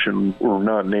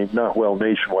nationwide,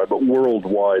 but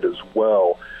worldwide as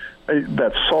well,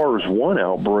 that SARS 1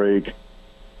 outbreak,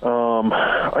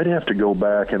 I'd have to go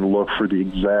back and look for the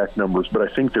exact numbers, but I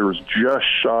think there was just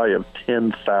shy of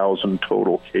 10,000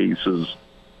 total cases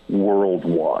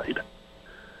worldwide.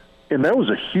 And that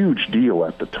was a huge deal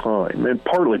at the time, and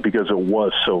partly because it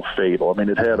was so fatal. I mean,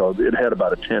 it had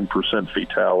about a 10%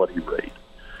 fatality rate.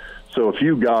 So if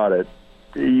you got it,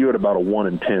 you had about a 1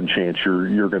 in 10 chance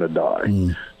you're going to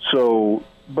die. So,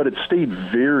 but it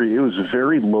was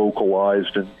very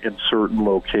localized in certain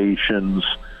locations,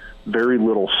 very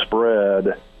little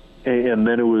spread, and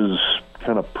then it was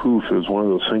kind of poof. It was one of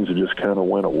those things that just kind of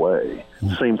went away.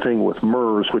 Same thing with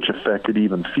MERS, which affected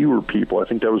even fewer people. I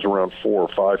think that was around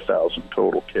 4,000 or 5,000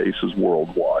 total cases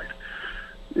worldwide.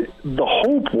 The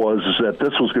hope was that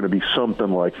this was going to be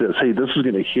something like this. Hey, this is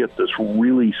going to hit this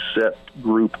really set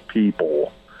group of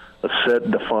people, a set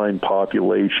defined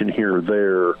population here or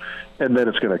there, and then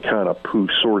it's going to kind of poof,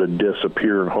 sort of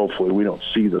disappear, and hopefully we don't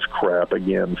see this crap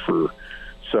again for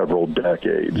several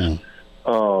decades.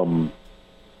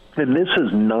 And this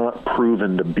has not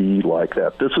proven to be like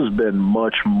that. This has been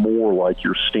much more like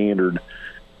your standard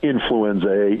influenza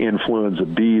A, influenza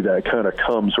B that kind of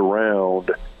comes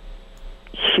around,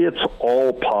 hits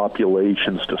all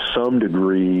populations to some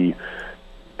degree,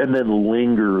 and then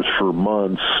lingers for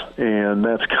months. And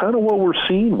that's kind of what we're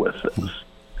seeing with this.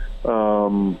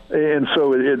 And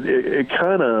so it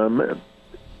kind of,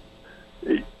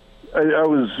 I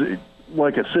was,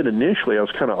 like I said initially, I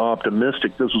was kind of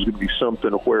optimistic this was going to be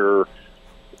something where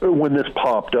when this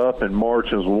popped up in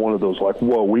March, it was one of those like,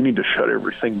 whoa, we need to shut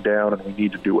everything down and we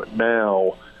need to do it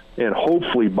now. And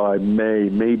hopefully by May,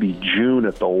 maybe June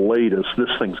at the latest, this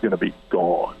thing's going to be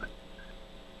gone.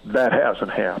 That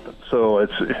hasn't happened. So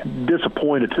it's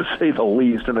disappointed to say the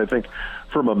least. And I think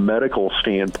from a medical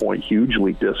standpoint,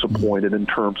 hugely disappointed in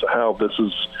terms of how this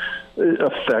has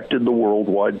affected the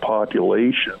worldwide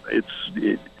population.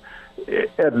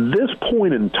 At this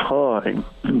point in time,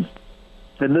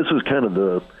 and this is kind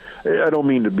of I don't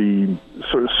mean to be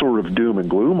sort of doom and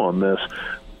gloom on this,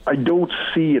 I don't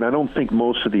see, and I don't think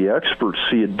most of the experts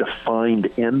see a defined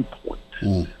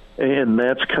endpoint. And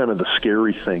that's kind of the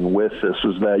scary thing with this,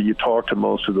 is that you talk to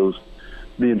most of the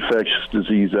infectious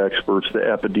disease experts, the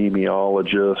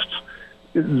epidemiologists,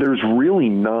 there's really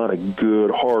not a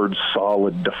good, hard,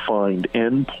 solid, defined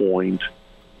endpoint.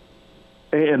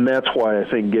 And that's why I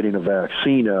think getting a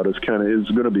vaccine out is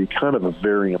going to be kind of a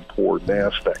very important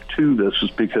aspect to this, is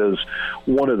because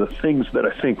one of the things that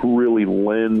I think really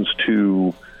lends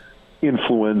to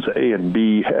influenza A and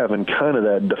B having kind of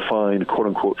that defined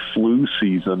quote-unquote flu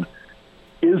season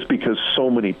is because so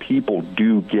many people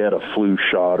do get a flu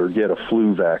shot or get a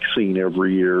flu vaccine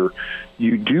every year.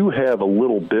 You do have a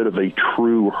little bit of a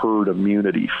true herd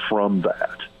immunity from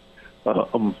that.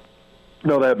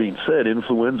 Now, that being said,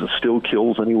 influenza still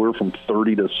kills anywhere from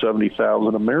 30 to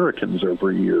 70,000 Americans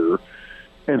every year.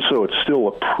 And so it's still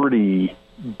a pretty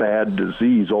bad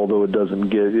disease, although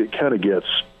it kind of gets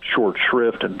short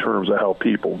shrift in terms of how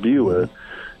people view it.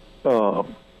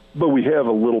 But we have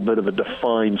a little bit of a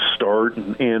defined start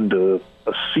and a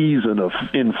season of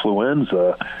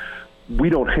influenza. We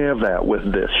don't have that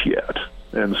with this yet.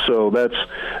 And so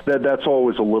that's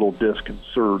always a little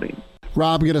disconcerting.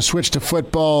 Rob, going to switch to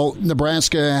football.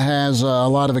 Nebraska has a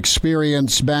lot of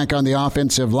experience back on the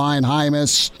offensive line.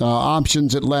 Hymas,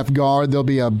 options at left guard. There'll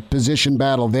be a position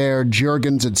battle there.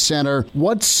 Juergens at center.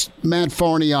 What's Matt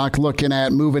Farniok looking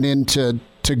at moving into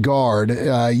guard?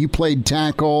 You played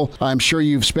tackle. I'm sure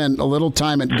you've spent a little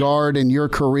time at guard in your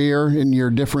career, in your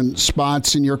different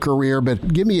spots in your career,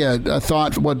 but give me a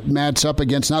thought what Matt's up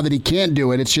against. Now that he can't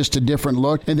do it, it's just a different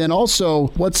look. And then also,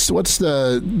 what's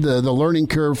the learning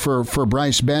curve for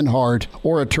Bryce Benhart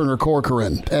or a Turner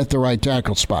Corcoran at the right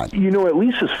tackle spot? At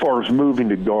least as far as moving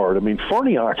to guard, I mean,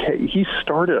 Farniok, he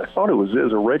started, I thought it was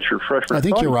as a redshirt freshman. I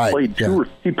think you're right.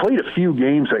 He played a few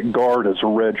games at guard as a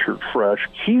redshirt fresh.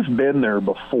 He's been there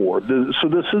before. So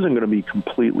this isn't going to be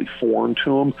completely foreign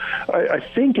to him. I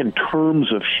think in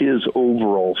terms of his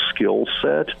overall skill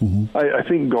set, I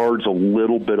think guard's a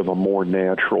little bit of a more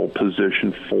natural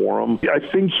position for him. I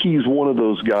think he's one of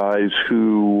those guys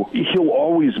who he'll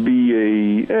always be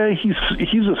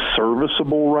he's a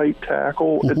serviceable right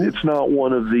tackle. It's not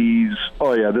one of these,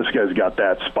 oh yeah, this guy's got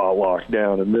that spot locked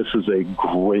down and this is a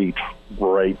great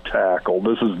right tackle.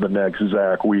 This is the next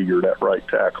Zach Wiegert at right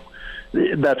tackle.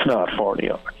 That's not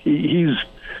Farniok. He's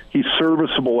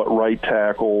serviceable at right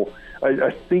tackle.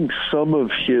 I think some of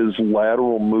his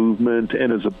lateral movement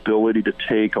and his ability to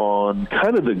take on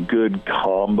kind of the good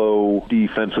combo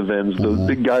defensive ends,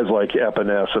 the guys like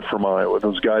Epinesa from Iowa,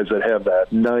 those guys that have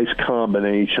that nice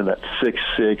combination, that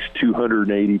 6'6",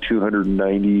 280,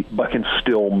 290, but can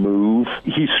still move.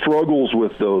 He struggles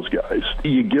with those guys.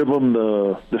 You give him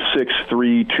the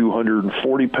 6'3",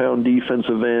 240-pound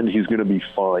defensive end, he's going to be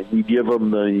fine. You give him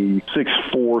the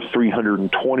 6'4",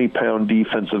 320-pound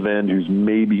defensive end who's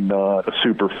maybe not a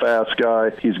super fast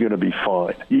guy, he's going to be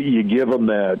fine. You give him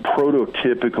that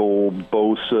prototypical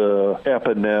Bosa,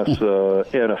 Epinesa,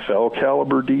 NFL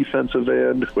caliber defensive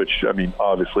end, which, I mean,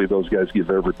 obviously those guys give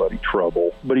everybody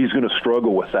trouble, but he's going to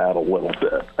struggle with that a little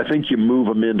bit. I think you move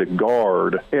him into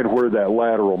guard, and where that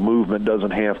lateral movement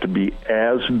doesn't have to be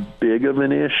as big of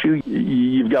an issue,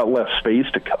 you've got less space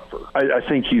to cover. I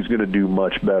think he's going to do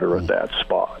much better at that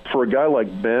spot. For a guy like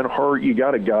Benhart, you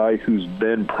got a guy who's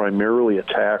been primarily a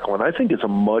tackle, and I think it's a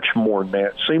much more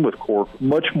same with Cork,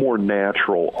 much more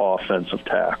natural offensive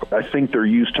tackle. I think they're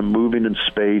used to moving in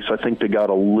space. I think they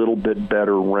got a little bit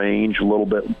better range, a little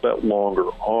bit longer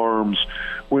arms,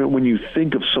 when you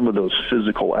think of some of those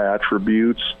physical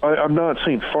attributes, I'm not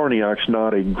saying Farniok's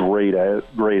not a great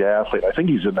athlete. I think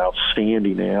he's an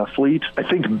outstanding athlete. I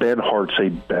think Benhart's a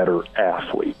better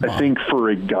athlete. Wow. I think for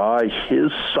a guy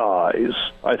his size,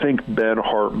 I think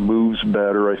Benhart moves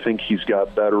better. I think he's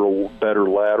got better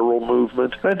lateral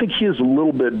movement. And I think he has a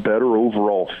little bit better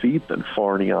overall feet than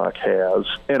Farniok has.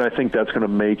 And I think that's going to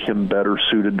make him better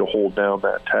suited to hold down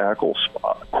that tackle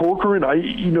spot. Corcoran,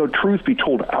 truth be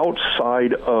told,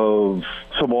 outside of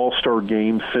some all-star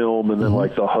game film and then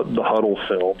like the huddle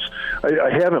films, I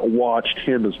haven't watched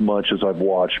him as much as I've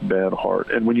watched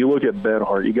Benhart. And when you look at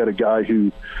Benhart, you got a guy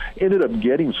who ended up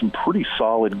getting some pretty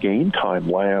solid game time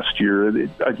last year.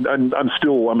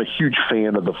 I'm a huge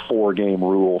fan of the 4-game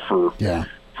rule for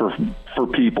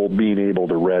people being able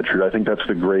to redshirt. I think that's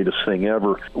the greatest thing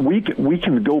ever. We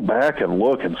can go back and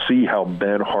look and see how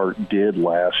Benhart did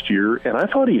last year, and I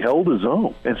thought he held his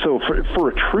own. And so for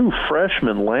a true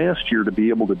freshman last year to be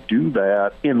able to do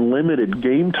that in limited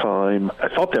game time, I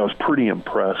thought that was pretty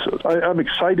impressive. I'm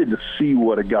excited to see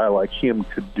what a guy like him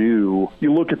could do.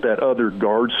 You look at that other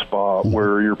guard spot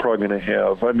where you're probably going to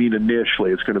have,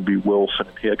 initially it's going to be Wilson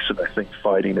and Hickson, I think,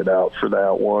 fighting it out for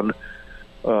that one.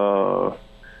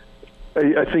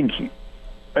 I think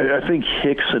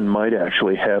Hickson might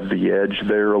actually have the edge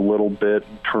there a little bit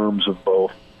in terms of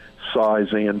both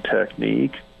size and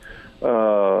technique.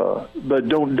 But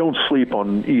don't sleep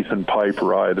on Ethan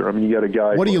Piper either. You got a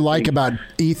guy. What do you like about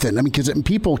Ethan? Because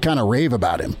people kind of rave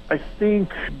about him. I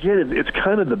think, again, it's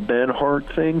kind of the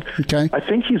Benhart thing. Okay. I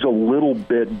think he's a little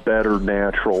bit better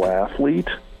natural athlete,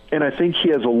 and I think he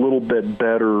has a little bit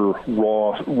better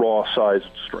raw size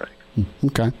and strength.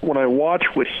 Okay. When I watch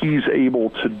what he's able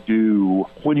to do,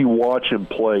 when you watch him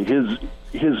play,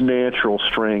 his natural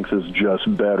strength is just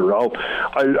better.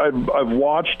 I've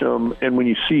watched him, and when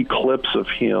you see clips of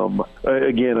him,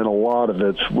 again, and a lot of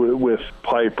it's with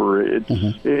Piper, it's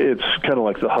kind of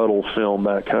like the huddle film,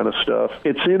 that kind of stuff.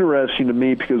 It's interesting to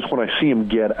me because when I see him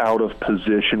get out of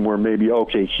position where maybe,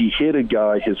 okay, he hit a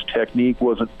guy, his technique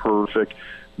wasn't perfect,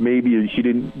 maybe he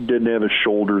didn't have his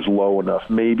shoulders low enough.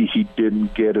 Maybe he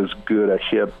didn't get as good a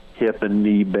hip and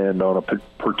knee bend on a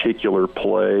particular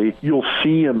play. You'll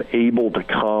see him able to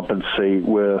compensate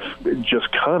with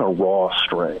just kind of raw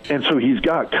strength. And so he's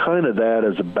got kind of that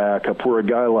as a backup, where a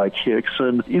guy like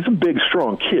Hickson, he's a big,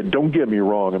 strong kid. Don't get me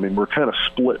wrong. We're kind of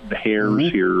splitting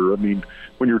hairs here. When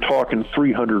you're talking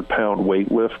 300-pound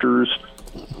weightlifters,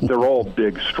 they're all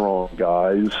big, strong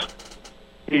guys.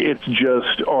 It's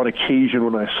just on occasion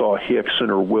when I saw Hickson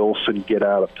or Wilson get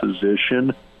out of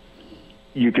position,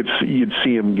 you'd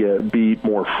see him get beat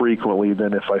more frequently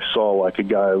than if I saw like a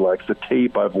guy like the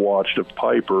tape I've watched of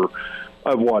Piper.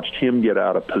 I've watched him get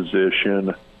out of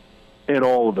position, and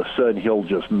all of a sudden he'll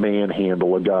just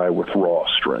manhandle a guy with raw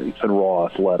strength and raw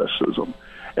athleticism.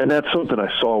 And that's something I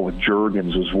saw with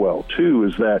Juergens as well, too,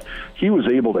 is that he was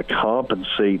able to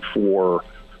compensate for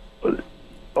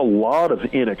a lot of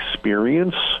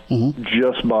inexperience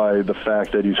just by the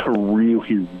fact that he's a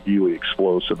really, really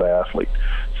explosive athlete.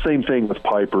 Same thing with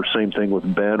Piper, same thing with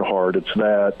Benhart. It's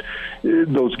that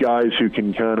those guys who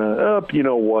can kind of, he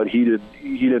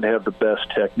didn't have the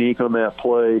best technique on that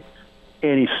play,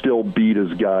 and he still beat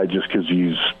his guy just because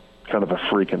he's kind of a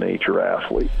freak of nature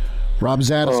athlete. Rob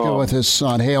Zatechka with us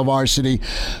on Hail Varsity.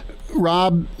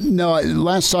 Rob,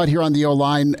 last thought here on the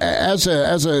O-line. As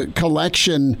a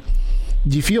collection,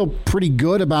 do you feel pretty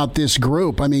good about this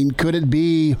group? Could it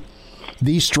be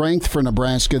the strength for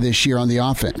Nebraska this year on the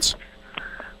offense?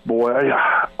 Boy,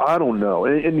 I don't know.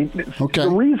 And the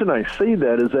reason I say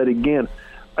that is that, again,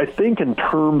 I think in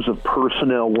terms of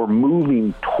personnel, we're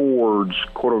moving towards,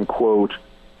 quote-unquote,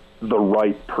 the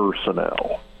right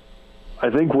personnel. I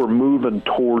think we're moving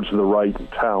towards the right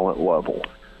talent level.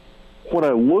 When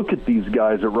I look at these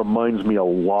guys, it reminds me a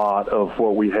lot of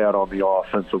what we had on the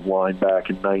offensive line back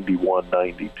in 91,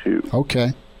 92.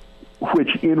 Okay.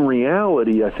 Which, in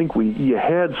reality, I think you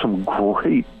had some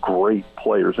great, great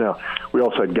players. Now, we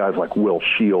also had guys like Will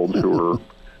Shields, who are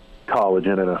college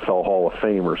and NFL Hall of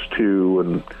Famers, too,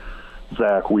 and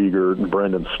Zach Wiegert and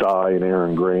Brendan Stye and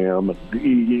Aaron Graham. And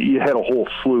you had a whole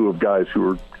slew of guys who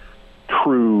were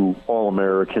true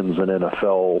All-Americans and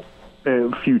NFL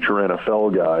and future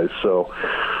NFL guys, so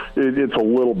it's a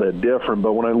little bit different.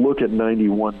 But when I look at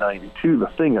 91, 92, the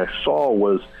thing I saw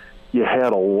was you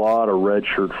had a lot of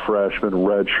redshirt freshmen,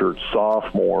 redshirt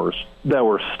sophomores that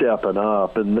were stepping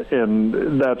up,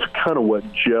 and that's kind of what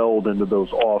gelled into those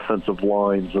offensive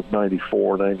lines of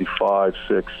 94, 95,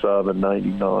 6, 7,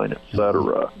 99,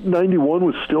 etc. 91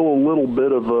 was still a little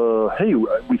bit of a, hey,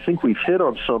 we think we've hit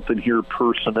on something here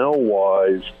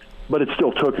personnel-wise. but it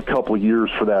still took a couple of years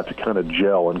for that to kind of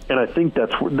gel. And I think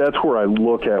that's where I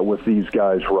look at with these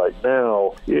guys right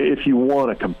now. If you want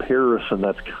a comparison,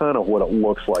 that's kind of what it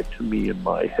looks like to me in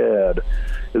my head,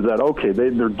 is that, okay,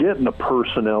 they're getting the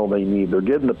personnel they need. They're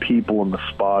getting the people in the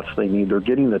spots they need. They're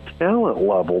getting the talent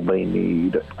level they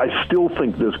need. I still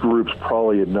think this group's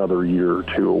probably another year or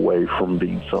two away from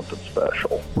being something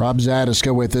special. Rob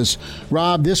Zatechka with us.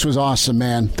 Rob, this was awesome,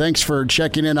 man. Thanks for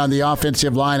checking in on the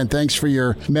offensive line, and thanks for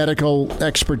your medical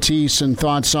expertise and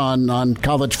thoughts on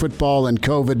college football and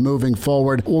COVID moving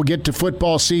forward. We'll get to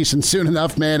football season soon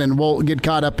enough, man, and we'll get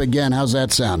caught up again. How's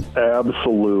that sound?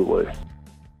 Absolutely.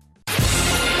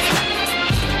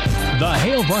 The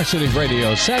Hail Varsity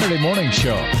Radio Saturday Morning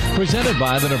Show, presented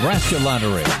by the Nebraska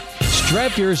Lottery.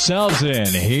 Strap yourselves in.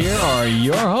 Here are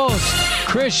your hosts,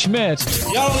 Chris Schmidt.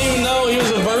 Y'all don't even know he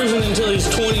was a virgin until he's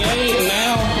 28, and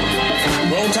now,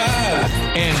 roll tide.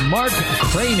 And Mark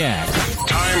Cranack.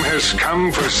 Time has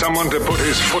come for someone to put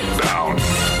his foot down.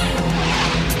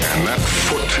 And that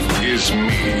foot is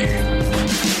me.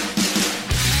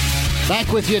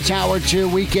 Back with you, Tower 2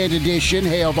 Weekend Edition,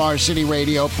 Hail Varsity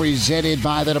Radio, presented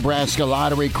by the Nebraska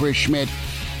Lottery. Chris Schmidt.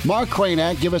 Mark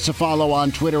Cranack, give us a follow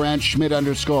on Twitter at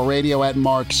Schmidt_radio at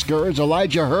Mark Skurs.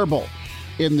 Elijah Herbal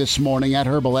in this morning at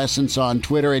Herbal Essence on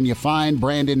Twitter. And you find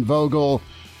Brandon Vogel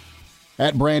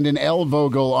at Brandon L.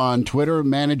 Vogel on Twitter,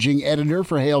 managing editor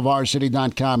for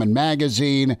HailVarsity.com and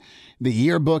magazine. The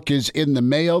yearbook is in the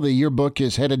mail. The yearbook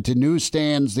is headed to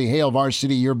newsstands. The Hail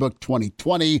Varsity Yearbook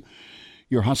 2020.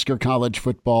 Your Husker College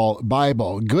Football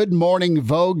Bible. Good morning,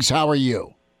 Vogues. How are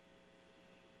you?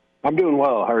 I'm doing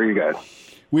well. How are you guys?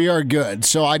 We are good.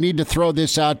 So I need to throw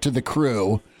this out to the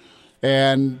crew.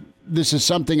 And this is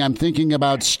something I'm thinking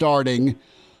about starting.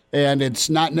 And it's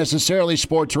not necessarily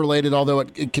sports related, although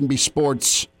it can be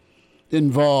sports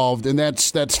involved. And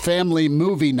that's family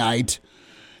movie night.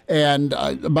 And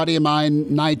a buddy of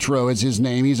mine, Nitro is his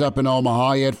name. He's up in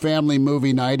Omaha. He had family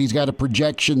movie night. He's got a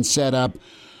projection set up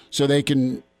so they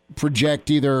can project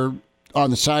either on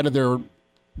the side of their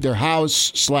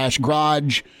house /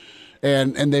 garage,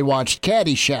 and they watched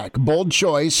Caddyshack. Bold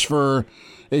choice for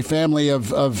a family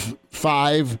of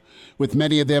 5, with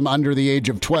many of them under the age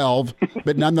of 12.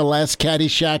 But nonetheless,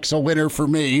 Caddyshack's a winner for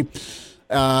me.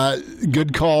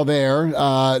 Good call there.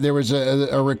 There was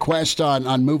a request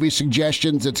on movie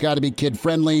suggestions. It's got to be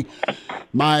kid-friendly.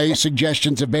 My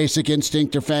suggestions of Basic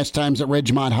Instinct or Fast Times at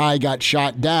Ridgemont High got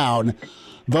shot down.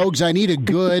 Vogues, I need a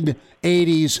good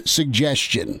 80s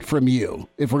suggestion from you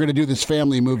if we're going to do this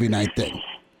family movie night thing.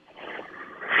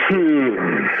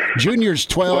 Junior's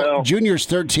 12, well, Junior's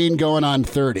 13 going on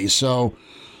 30, so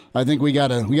I think we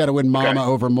gotta win Mama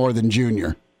over more than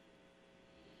Junior.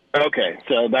 Okay,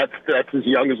 so that's as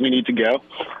young as we need to go.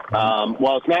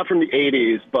 Well, it's not from the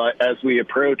 80s, but as we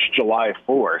approach July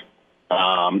 4th,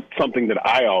 something that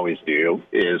I always do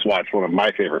is watch one of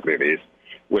my favorite movies,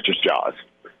 which is Jaws.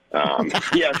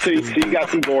 Yeah, so you got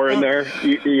some gore in there.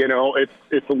 You know,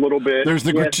 it's a little bit. There's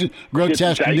the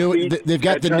grotesque nudity. They've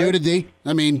got the nudity.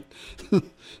 I mean,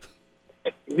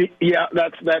 yeah,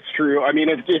 that's true. I mean,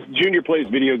 if Junior plays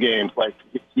video games, like,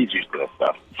 he's used to this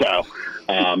stuff. So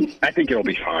I think it'll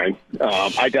be fine.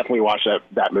 I definitely watched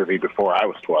that movie before I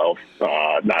was 12.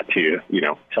 Not to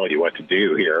tell you what to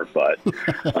do here, but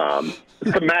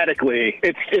thematically,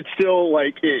 it's still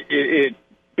like it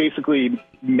basically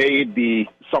made the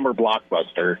summer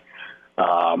blockbuster.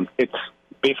 It's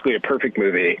basically a perfect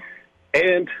movie,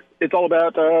 and it's all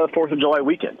about 4th of July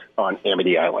weekend on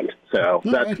Amity Island. So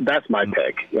that's my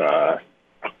pick.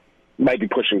 Might be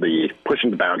pushing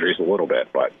the boundaries a little bit,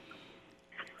 but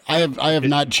I have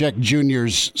not checked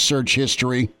Junior's search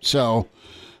history, so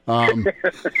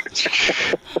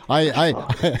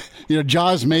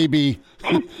Jaws may be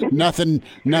nothing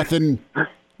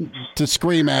to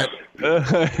scream at.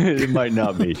 It might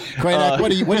not be. Cranack,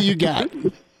 what do you got?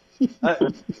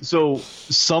 So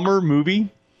summer movie.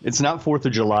 It's not 4th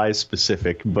of July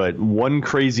specific, but One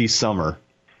Crazy Summer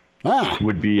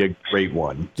would be a great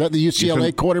one. Is that the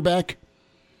UCLA quarterback?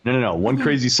 No. One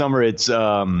Crazy Summer. It's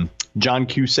John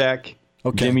Cusack,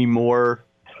 Demi Moore,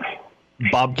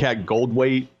 Bobcat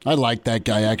Goldthwait. I like that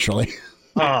guy, actually.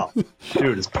 Oh,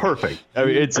 dude, it's perfect. I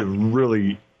mean, it's a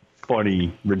really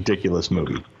funny, ridiculous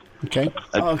movie. Okay.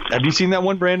 Have you seen that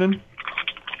one, Brandon?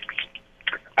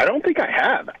 I don't think I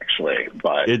have, actually,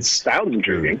 but it sounds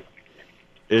intriguing.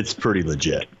 It's pretty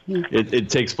legit. It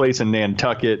takes place in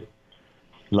Nantucket.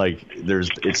 Like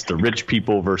it's the rich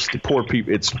people versus the poor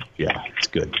people. It's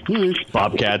good.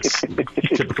 Bobcats,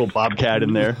 typical Bobcat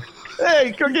in there.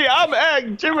 Hey, Cookie, I'm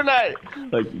Egg Gemini.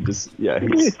 Like he's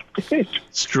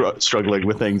struggling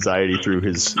with anxiety through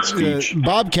his speech.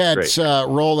 Bobcat's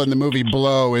role in the movie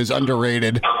Blow is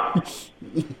underrated.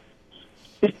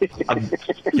 I'm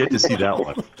yet to see that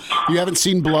one. You haven't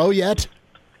seen Blow yet?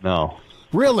 No.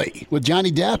 Really? With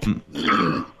Johnny Depp?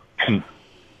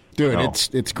 Dude, No.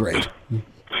 it's great.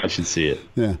 I should see it.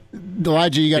 Yeah,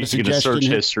 Elijah, you got a suggestion? Search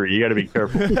history. You got to be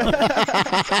careful.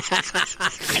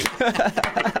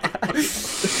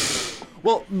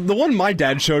 Well, the one my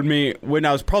dad showed me when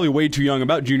I was probably way too young,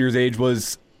 about Junior's age,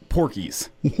 was Porky's.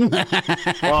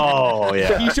 Oh,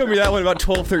 yeah. He showed me that one about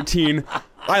 12, 13.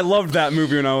 I loved that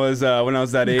movie when I was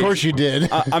that age. Of course you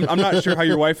did. I'm not sure how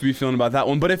your wife would be feeling about that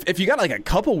one, but if you got like a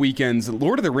couple weekends,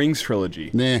 Lord of the Rings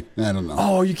trilogy. Nah, I don't know.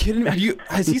 Oh, are you kidding me?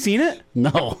 Has he seen it?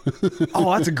 No.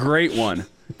 Oh, that's a great one.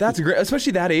 That's great,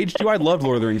 especially that age too. I loved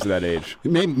Lord of the Rings at that age.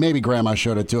 Maybe Grandma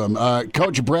showed it to him.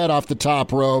 Coach Brett off the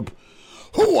top rope.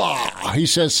 Hooah! He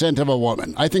says "Scent of a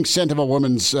Woman." I think "Scent of a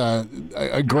Woman's"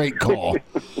 a great call,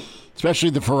 especially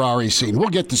the Ferrari scene. We'll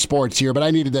get to sports here, but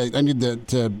I need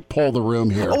to poll the room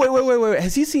here. Oh wait!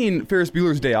 Has he seen Ferris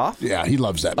Bueller's Day Off? Yeah, he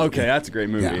loves that movie. Okay, that's a great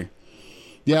movie.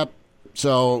 Yeah. Yep.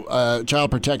 So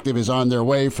Child Protective is on their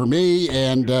way for me,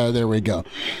 and there we go.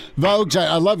 Vogues,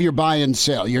 I love your buy and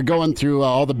sell. You're going through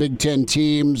all the Big Ten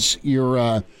teams.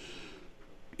 You're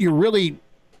really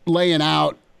laying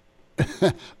out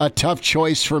a tough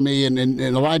choice for me, and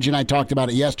Elijah and I talked about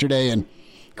it yesterday, and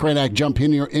Kranak jump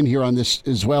in here on this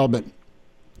as well. But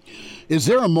is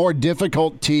there a more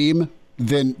difficult team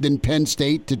than Penn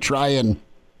State to try and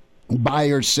buy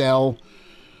or sell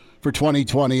for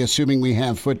 2020, assuming we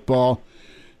have football,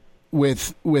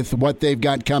 with what they've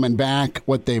got coming back,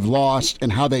 what they've lost,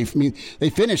 and how they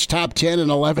finished top 10 and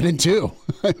 11-2.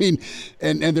 I mean,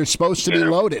 and they're supposed to be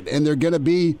loaded, and they're going to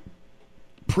be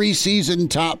preseason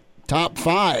top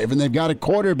 5, and they've got a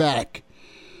quarterback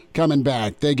coming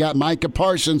back. They got Micah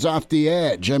Parsons off the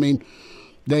edge. I mean,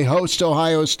 they host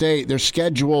Ohio State. Their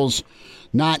schedule's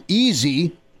not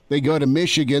easy. They go to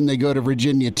Michigan, they go to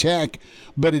Virginia Tech,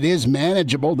 but it is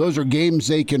manageable. Those are games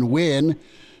they can win.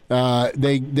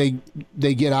 They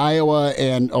get Iowa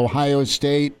and Ohio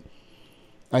State,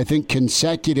 I think,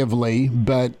 consecutively,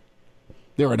 but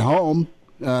they're at home.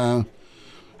 How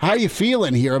are you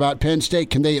feeling here about Penn State?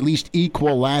 Can they at least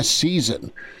equal last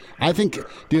season? I think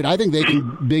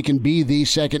they can be the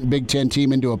second Big Ten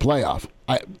team into a playoff.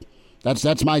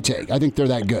 That's my take. I think they're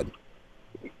that good.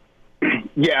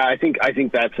 Yeah, I think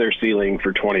that's their ceiling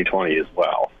for 2020 as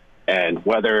well. And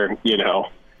whether,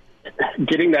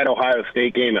 getting that Ohio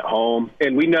State game at home,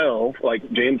 and we know, like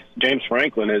James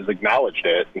Franklin has acknowledged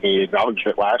it. He acknowledged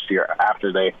it last year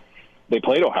after they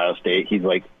played Ohio State. He's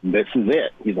like, this is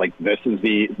it. He's like, this is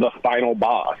the final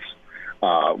boss.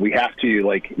 We have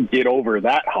to get over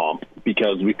that hump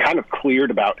because we've kind of cleared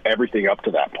about everything up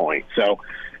to that point. So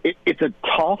it's a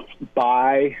tough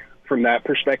buy from that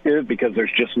perspective because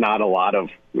there's just not a lot of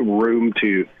room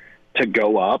to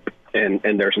go up, and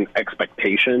there's an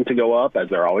expectation to go up, as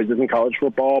there always is in college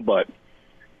football. But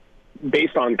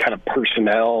based on kind of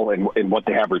personnel and what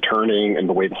they have returning and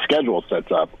the way the schedule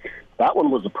sets up, that one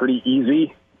was a pretty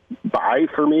easy buy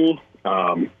for me,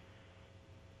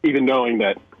 even knowing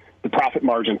that the profit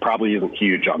margin probably isn't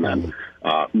huge on them.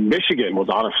 Michigan was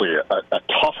honestly a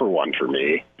tougher one for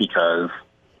me because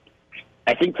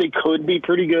I think they could be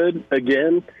pretty good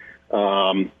again.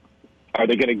 Are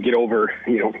they going to get over,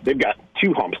 they've got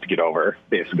 2 humps to get over,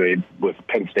 basically, with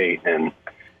Penn State and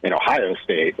Ohio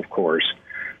State, of course.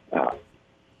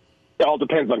 It all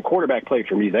depends on quarterback play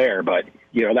for me there, but,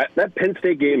 that Penn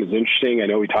State game is interesting. I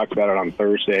know we talked about it on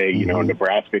Thursday.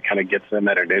 Nebraska kind of gets them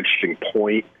at an interesting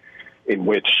point in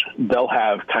which they'll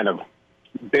have kind of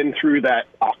been through that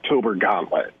October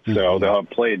gauntlet. So they'll have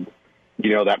played,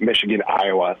 that Michigan,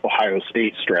 Iowa, Ohio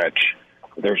State stretch.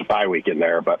 There's a bye week in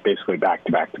there, but basically back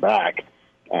to back to back.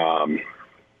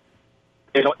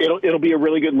 It'll be a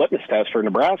really good litmus test for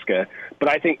Nebraska. But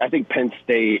I think Penn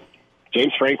State,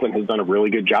 James Franklin has done a really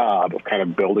good job of kind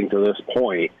of building to this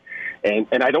point, and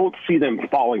I don't see them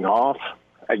falling off.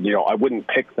 I wouldn't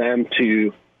pick them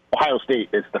to. Ohio State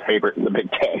is the favorite in the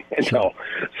Big Ten until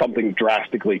something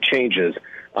drastically changes.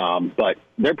 But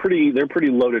they're pretty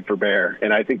loaded for bear,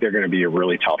 and I think they're going to be a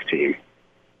really tough team.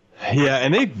 Yeah,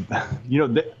 and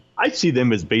I see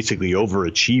them as basically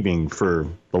overachieving for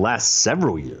the last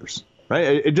several years,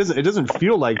 right? It doesn't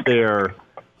feel like it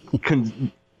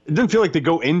doesn't feel like they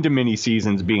go into mini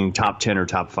seasons being top 10 or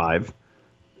top 5,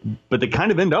 but they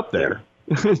kind of end up there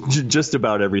just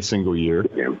about every single year.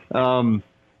 Yeah.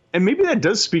 And maybe that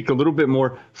does speak a little bit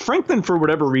more. Franklin, for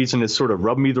whatever reason, has sort of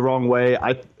rubbed me the wrong way.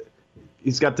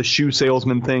 He's got the shoe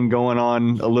salesman thing going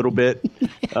on a little bit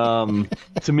to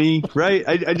me, right?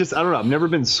 I don't know. I've never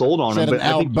been sold on him. Is that an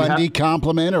Al Bundy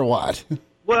compliment or what?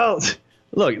 Well,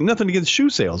 look, nothing against shoe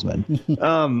salesmen,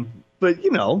 but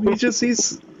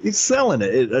he's selling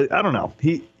it. I don't know.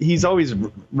 He's always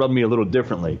rubbed me a little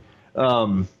differently.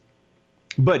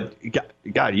 But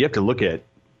God, you have to look at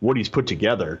what he's put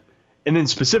together. And then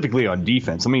specifically on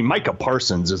defense, I mean, Micah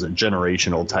Parsons is a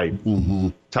generational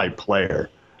type player.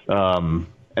 And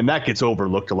that gets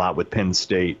overlooked a lot with Penn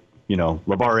State.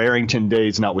 LeVar Arrington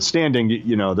days notwithstanding,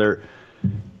 you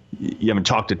haven't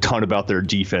talked a ton about their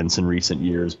defense in recent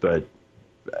years, but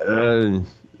they're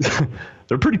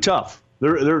pretty tough.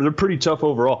 They're pretty tough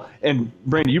overall. And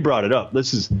Brandon, you brought it up.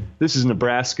 This is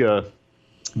Nebraska.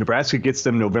 Nebraska gets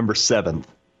them November 7th.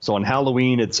 So on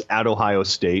Halloween, it's at Ohio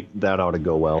State. That ought to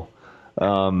go well.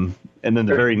 And then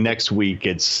the very next week,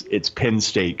 it's Penn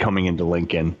State coming into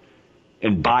Lincoln.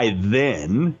 And by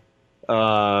then,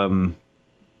 try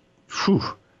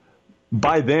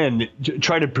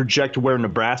to project where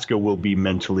Nebraska will be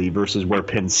mentally versus where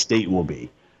Penn State will be,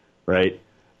 right?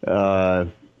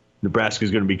 Nebraska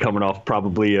is going to be coming off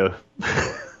probably a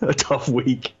tough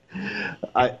week.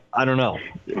 I don't know.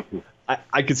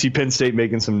 I could see Penn State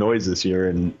making some noise this year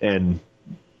and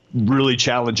really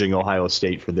challenging Ohio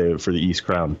State for the East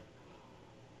Crown.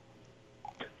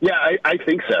 Yeah, I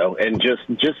think so. And just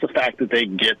the fact that they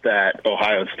get that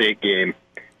Ohio State game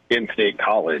in State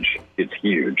College, it's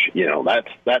huge.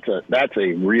 That's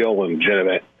a real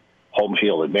legitimate home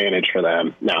field advantage for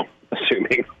them. Now,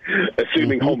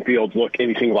 assuming home fields look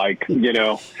anything like,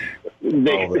 we're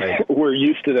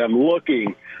used to them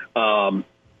looking. And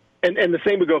the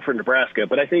same would go for Nebraska.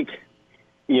 But I think,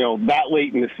 that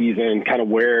late in the season, kind of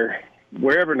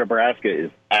wherever Nebraska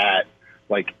is at,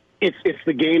 like it's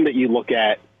the game that you look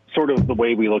at sort of the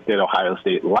way we looked at Ohio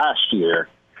State last year,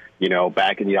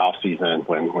 back in the offseason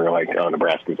when we were like, oh,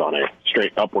 Nebraska's on a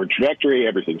straight upward trajectory.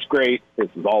 Everything's great. This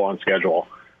is all on schedule.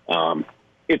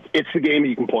 It's the game that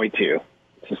you can point to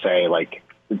say, like,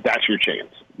 that's your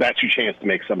chance. That's your chance to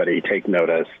make somebody take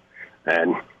notice.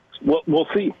 And we'll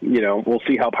see. We'll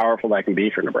see how powerful that can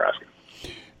be for Nebraska.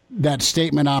 That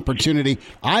statement opportunity.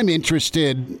 I'm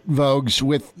interested, Vogues,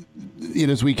 with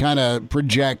as we kind of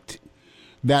project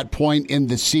that point in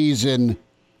the season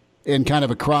in kind of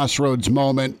a crossroads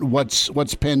moment. What's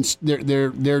Penn?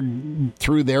 They're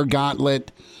through their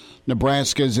gauntlet.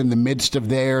 Nebraska's in the midst of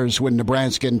theirs when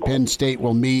Nebraska and Penn State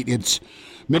will meet.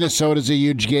 Minnesota's a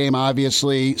huge game,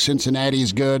 obviously.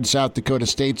 Cincinnati's good. South Dakota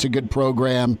State's a good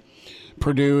program.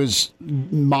 Purdue is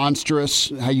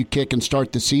monstrous. How you kick and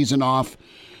start the season off,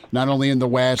 not only in the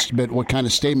West, but what kind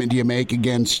of statement do you make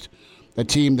against a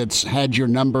team that's had your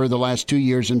number the last 2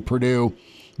 years in Purdue?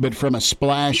 But from a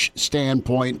splash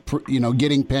standpoint,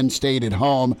 getting Penn State at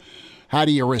home, how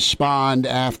do you respond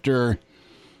after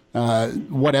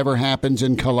whatever happens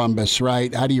in Columbus,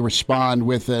 right? How do you respond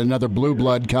with another blue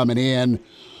blood coming in?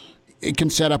 It can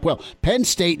set up well. Penn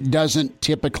State doesn't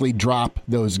typically drop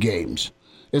those games.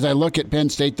 As I look at Penn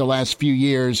State the last few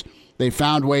years, they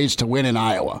found ways to win in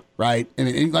Iowa, right? I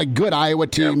mean, like good Iowa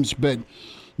teams, but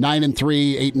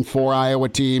 9-3, 8-4 Iowa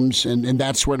teams, and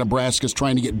that's where Nebraska's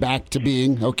trying to get back to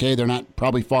being. Okay, they're not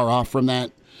probably far off from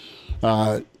that.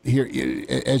 Here,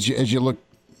 as you look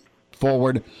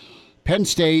forward, Penn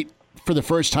State, for the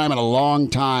first time in a long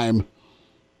time,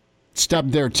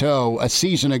 stubbed their toe a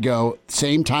season ago,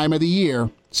 same time of the year,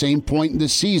 same point in the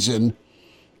season,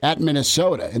 at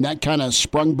Minnesota. And that kind of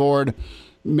sprungboard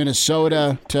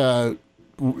Minnesota to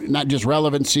not just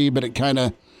relevancy, but it kind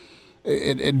of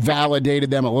it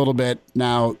validated them a little bit.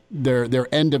 Now they're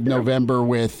end of November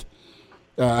with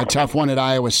a tough one at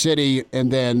Iowa City,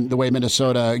 and then the way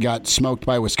Minnesota got smoked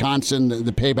by Wisconsin,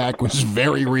 the payback was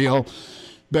very real.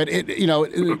 But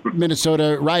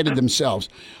Minnesota righted themselves.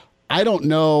 I don't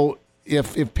know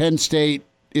if Penn State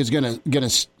is gonna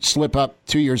slip up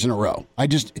 2 years in a row.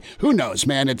 Who knows,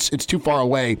 man? It's too far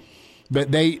away.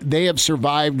 But they have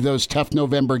survived those tough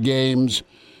November games,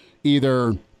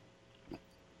 either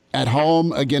at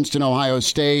home against an Ohio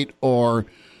State or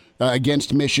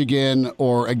against Michigan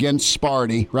or against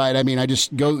Sparty, right? I mean, I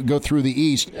just go through the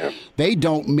East. Yeah. They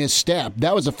don't misstep.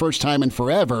 That was the first time in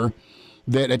forever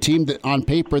that a team that on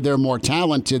paper they're more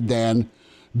talented than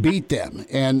beat them.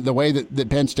 And the way that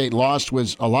Penn State lost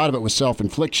was a lot of it was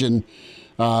self-infliction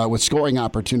with scoring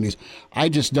opportunities. I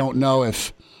just don't know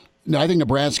if – I think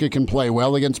Nebraska can play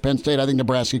well against Penn State. I think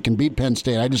Nebraska can beat Penn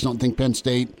State. I just don't think Penn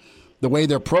State, the way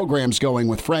their program's going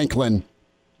with Franklin,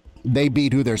 they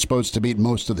beat who they're supposed to beat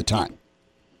most of the time.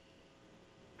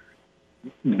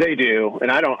 They do,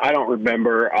 and I don't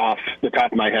remember off the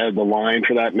top of my head the line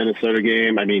for that Minnesota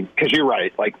game. I mean, because you're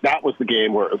right, like that was the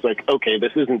game where it was like, okay,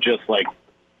 this isn't just like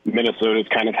Minnesota's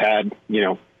kind of had,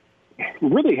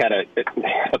 really had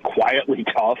a quietly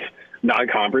tough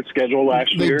non-conference schedule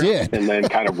last year, and then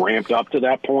kind of ramped up to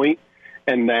that point,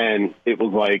 and then it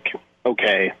was like,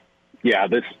 okay, yeah,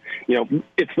 this,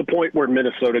 it's the point where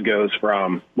Minnesota goes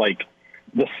from like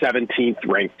the 17th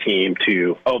ranked team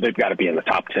to, they've got to be in the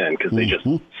top 10 because they just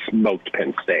smoked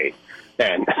Penn State.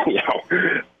 And,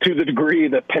 to the degree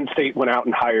that Penn State went out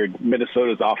and hired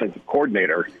Minnesota's offensive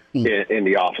coordinator in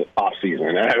the off season.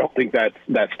 And I don't think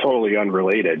that's totally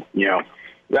unrelated,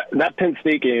 that Penn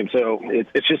State game. So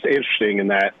it's just interesting in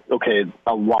that, okay,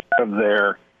 a lot of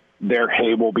their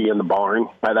hay will be in the barn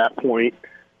by that point.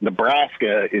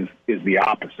 Nebraska is the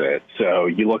opposite. So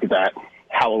you look at that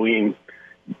Halloween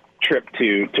trip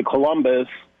to Columbus,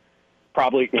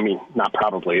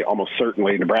 almost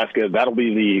certainly Nebraska, that'll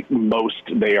be the most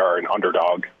they are an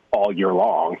underdog all year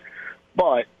long.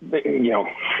 But, they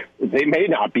may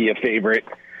not be a favorite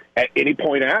at any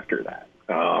point after that,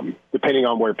 depending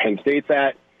on where Penn State's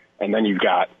at. And then you've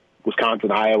got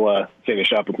Wisconsin, Iowa,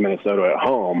 finish up with Minnesota at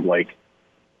home. Like,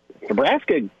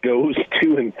 Nebraska goes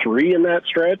 2-3 in that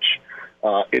stretch.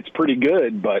 It's pretty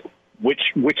good, but which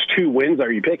 2 wins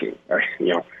are you picking?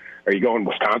 Are you going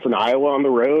Wisconsin, Iowa on the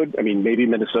road? I mean, maybe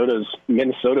Minnesota's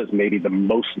maybe the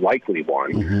most likely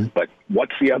one, but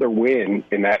what's the other win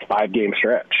in that 5-game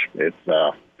stretch? It's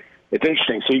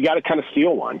interesting. So you got to kind of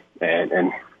steal one,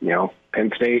 and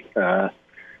Penn State.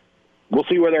 We'll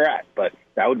see where they're at, but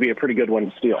that would be a pretty good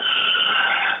one to steal.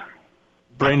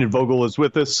 Brandon Vogel is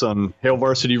with us on Hail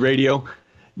Varsity Radio.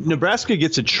 Nebraska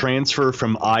gets a transfer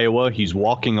from Iowa. He's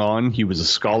walking on. He was a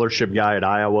scholarship guy at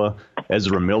Iowa,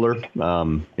 Ezra Miller.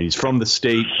 And he's from the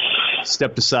state,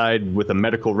 stepped aside with a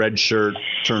medical red shirt.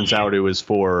 Turns out it was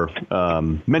for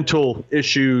mental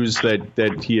issues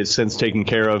that he has since taken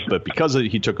care of. But because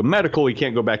he took a medical, he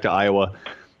can't go back to Iowa.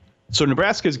 So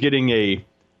Nebraska is getting a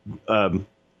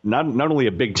not only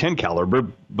a Big Ten caliber,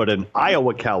 but an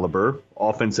Iowa caliber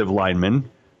offensive lineman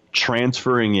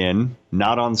transferring in,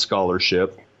 not on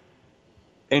scholarship,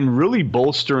 and really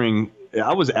bolstering.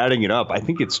 I was adding it up. I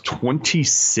think it's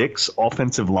 26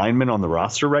 offensive linemen on the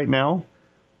roster right now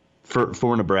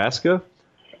for Nebraska.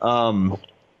 How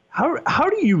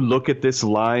do you look at this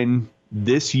line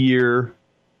this year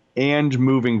and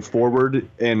moving forward?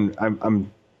 And I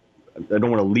don't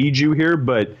want to lead you here,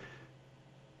 but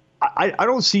I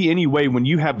don't see any way when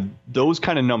you have those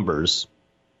kind of numbers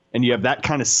and you have that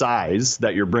kind of size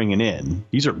that you're bringing in.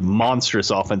 These are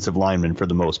monstrous offensive linemen for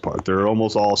the most part. They're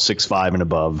almost all 6'5" and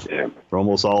above. Yeah. They're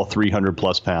almost all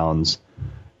 300-plus pounds.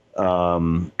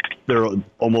 They're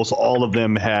almost all of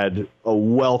them had a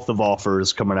wealth of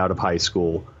offers coming out of high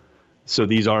school. So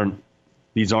these aren't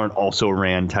also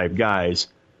ran type guys.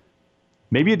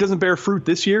 Maybe it doesn't bear fruit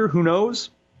this year. Who knows?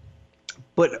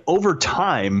 But over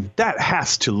time, that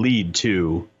has to lead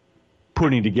to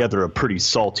putting together a pretty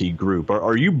salty group.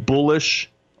 Are you bullish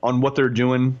on what they're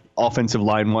doing offensive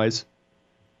line-wise?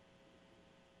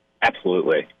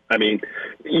 Absolutely. I mean,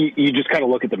 you just kind of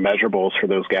look at the measurables for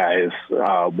those guys,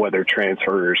 whether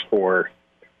transfers or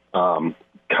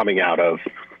coming out of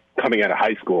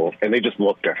high school, and they just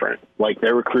look different. Like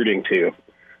they're recruiting to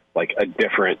like a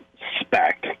different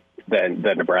spec than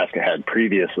Nebraska had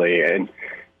previously. And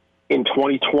in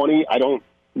 2020, I don't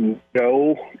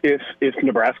know if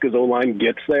Nebraska's O-line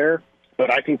gets there, but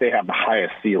I think they have the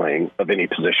highest ceiling of any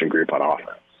position group on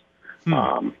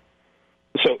offense.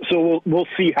 So we'll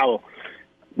see how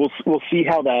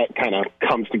that kind of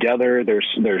comes together. There's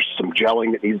some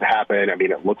gelling that needs to happen. I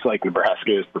mean, it looks like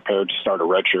Nebraska is prepared to start a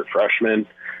redshirt freshman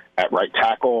at right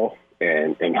tackle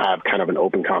and have kind of an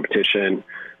open competition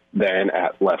then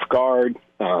at left guard.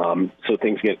 So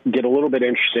things get a little bit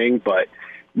interesting, but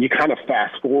you kind of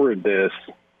fast forward this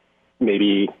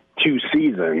maybe 2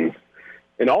 seasons,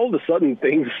 and all of a sudden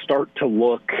things start to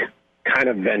look kind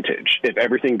of vintage if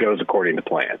everything goes according to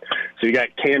plan. So you got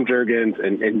Cam Jurgens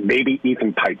and maybe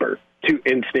Ethan Piper, 2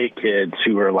 in-state kids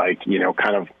who are like,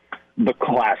 kind of the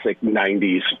classic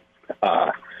 90s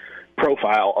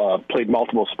profile, played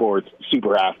multiple sports,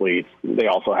 super athletes. They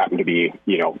also happen to be,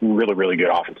 really, really good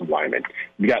offensive linemen.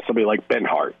 You got somebody like Ben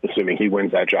Hart, assuming he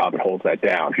wins that job and holds that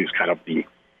down, who's kind of the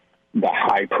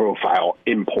high-profile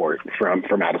import from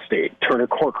out of state. Turner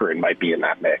Corcoran might be in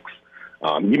that mix.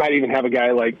 You might even have a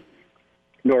guy like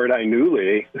Norodai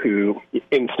Newley, who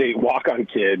in-state walk-on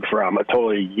kid from a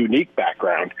totally unique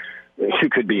background,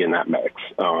 in that mix.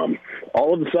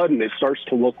 All of a sudden, it starts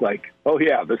to look like, oh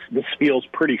yeah, this feels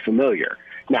pretty familiar.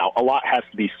 Now, a lot has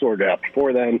to be sorted out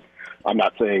before then. I'm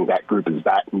not saying that group is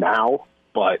that now,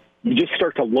 but you just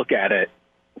start to look at it,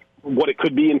 what it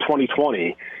could be in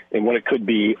 2020 and what it could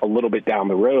be a little bit down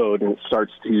the road, and it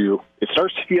starts to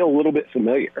feel a little bit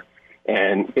familiar.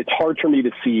 And it's hard for me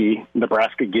to see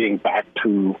Nebraska getting back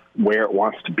to where it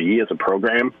wants to be as a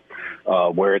program,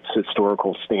 where its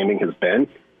historical standing has been,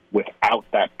 without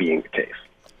that being the case.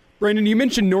 Brandon, you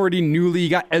mentioned Nordy Newley. You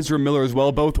got Ezra Miller as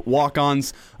well, both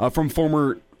walk-ons from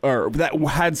that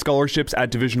had scholarships at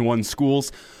Division I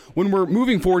schools. When we're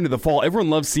moving forward into the fall,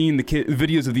 everyone loves seeing the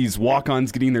videos of these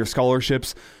walk-ons getting their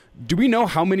scholarships. Do we know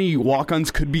how many walk-ons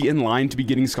could be in line to be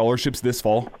getting scholarships this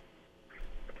fall?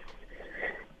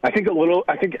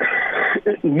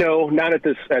 No, not at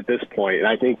this point. And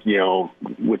I think,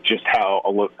 with just how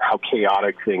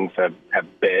chaotic things have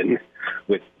been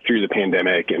through the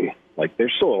pandemic, and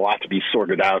there's still a lot to be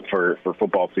sorted out for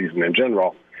football season in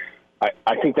general.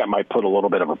 I think that might put a little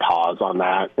bit of a pause on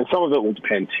that. And some of it will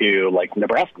depend too,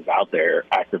 Nebraska's out there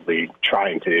actively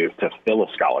trying to fill a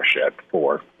scholarship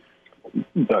for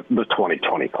the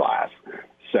 2020 class.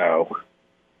 So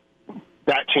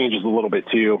that changes a little bit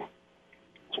too.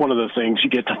 It's one of those things you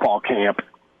get to fall camp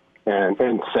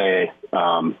and say,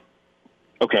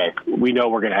 okay, we know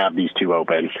we're going to have these two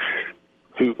open.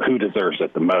 Who deserves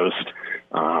it the most?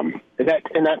 And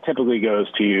that typically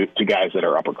goes to guys that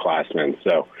are upperclassmen.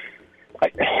 So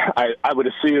I would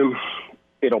assume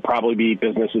it'll probably be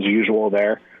business as usual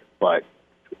there. But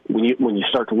when you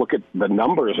start to look at the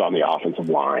numbers on the offensive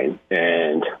line,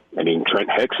 and Trent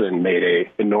Hickson made an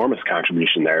enormous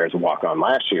contribution there as a walk-on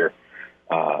last year.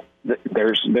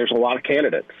 There's a lot of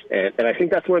candidates, and I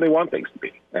think that's where they want things to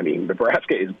be.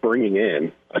 Nebraska is bringing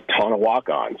in a ton of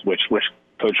walk-ons, which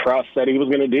Coach Frost said he was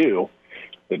going to do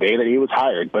the day that he was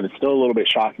hired, but it's still a little bit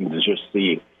shocking to just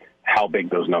see how big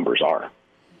those numbers are.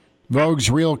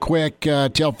 Vogues, real quick,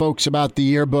 tell folks about the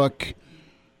yearbook,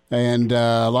 and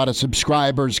a lot of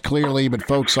subscribers clearly, but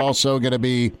folks also going to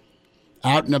be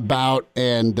out and about,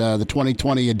 and the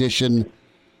 2020 edition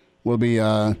will be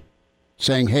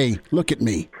saying, hey, look at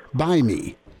me, buy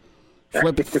me,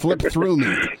 flip through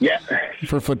me, yeah,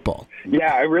 for football.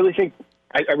 Yeah, I really think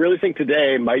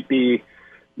today might be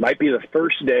the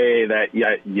first day that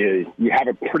you have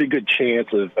a pretty good chance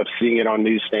of seeing it on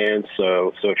newsstands.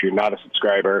 So if you're not a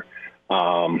subscriber,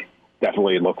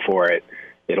 definitely look for it.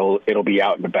 It'll be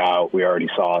out and about. We already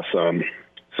saw some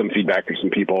feedback from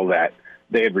some people that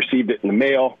they had received it in the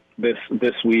mail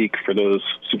this week for those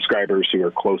subscribers who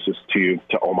are closest to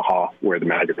Omaha, where the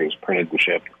magazine's printed and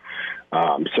shipped.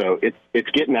 So it's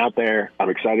getting out there. I'm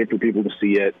excited for people to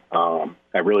see it.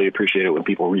 I really appreciate it when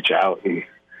people reach out and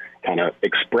kind of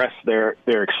express their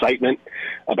excitement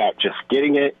about just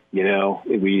getting it.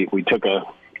 We took a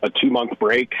 2-month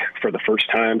break for the first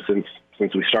time since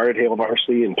we started Hail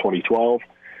Varsity in 2012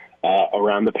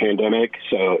 around the pandemic.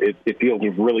 So it feels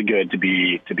really good to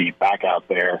be back out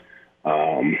there.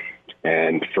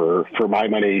 And for my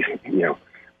money,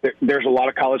 there's a lot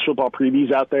of college football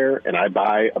previews out there, and I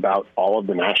buy about all of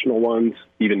the national ones,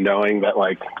 even knowing that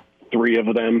 3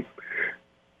 of them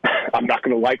I'm not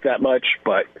going to like that much.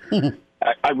 But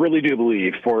I really do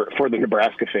believe for the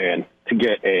Nebraska fan to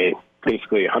get a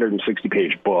basically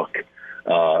 160-page book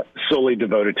solely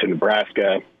devoted to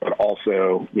Nebraska, but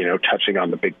also touching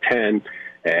on the Big Ten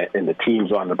and the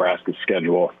teams on Nebraska's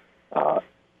schedule.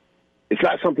 It's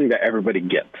not something that everybody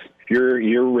gets. If you're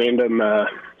a random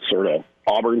sort of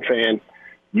Auburn fan,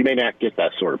 you may not get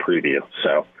that sort of preview.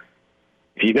 So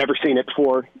if you've never seen it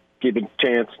before, give it a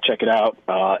chance, check it out.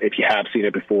 If you have seen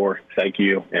it before, thank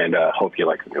you, and hope you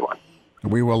like the new one.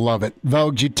 We will love it.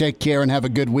 Vogue, you take care and have a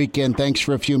good weekend. Thanks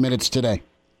for a few minutes today.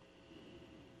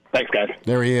 Thanks, guys.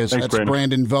 There he is. Thanks, That's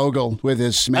Brandon Vogel with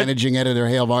his managing editor,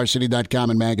 HailVarsity.com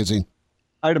and magazine.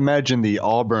 I'd imagine the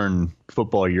Auburn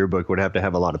football yearbook would have to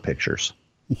have a lot of pictures.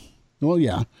 Well,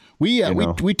 yeah.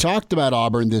 We talked about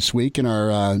Auburn this week in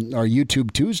our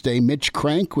YouTube Tuesday. Mitch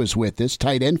Crank was with us,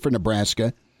 tight end for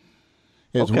Nebraska.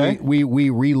 As we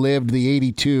relived the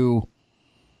 82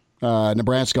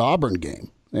 Nebraska-Auburn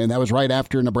game. And that was right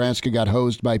after Nebraska got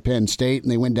hosed by Penn State,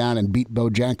 and they went down and beat Bo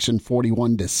Jackson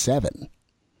 41-7.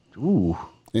 Ooh.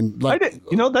 And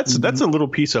that's a little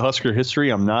piece of Husker history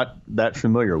I'm not that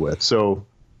familiar with. So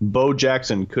Bo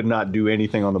Jackson could not do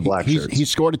anything on the black shirts. He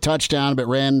scored a touchdown, but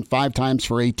ran 5 times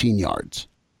for 18 yards.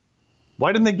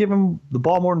 Why didn't they give him the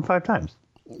ball more than 5 times?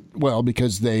 Well,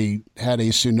 because they had a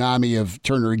tsunami of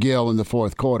Turner Gill in the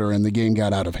fourth quarter, and the game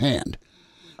got out of hand.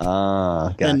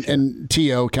 Gotcha. And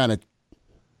T.O. kind of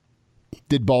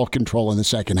did ball control in the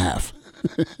second half.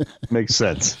 Makes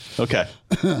sense. Okay.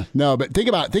 No, but think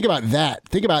about that.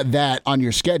 Think about that on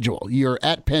your schedule. You're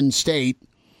at Penn State,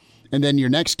 and then your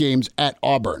next game's at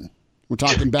Auburn. We're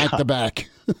talking back to back.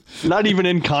 Not even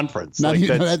in conference.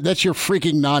 That's your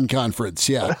freaking non-conference.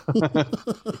 Yeah.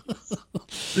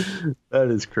 That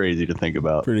is crazy to think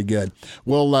about. Pretty good.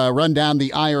 We'll run down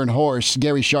the Iron Horse.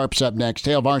 Gary Sharp's up next.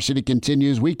 Hail Varsity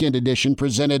continues, weekend edition,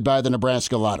 presented by the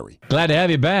Nebraska Lottery. Glad to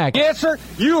have you back. Yes, sir.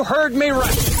 You heard me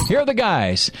right. Here are the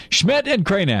guys, Schmidt and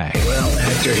Kranak. Well,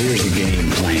 Hector, here's the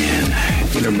game plan.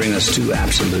 You're going to bring us 2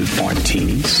 absolute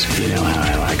martinis. You know how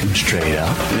I like them, straight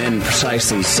up. And then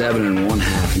precisely 7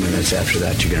 1/2 minutes after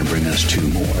that, you're going to bring us 2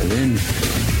 more. Then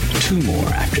 2 more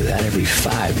after that every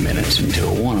 5 minutes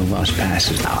until one of us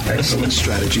passes out. Excellent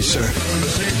strategy, sir.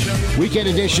 Weekend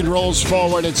edition rolls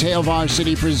forward. It's Hail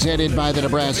Varsity presented by the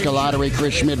Nebraska Lottery.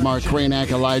 Chris Schmidt, Mark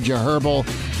Kranak, Elijah Herbal.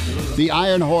 The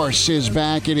Iron Horse is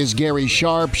back. It is Gary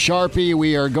Sharp. Sharpie,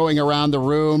 we are going around the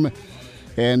room.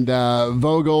 And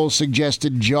Vogel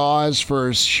suggested Jaws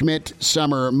for Schmidt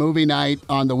summer movie night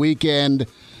on the weekend.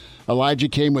 Elijah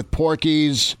came with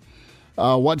Porky's.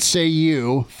 What say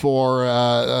you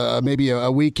for maybe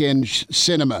a weekend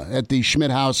cinema at the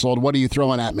Schmidt household? What are you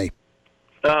throwing at me?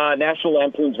 National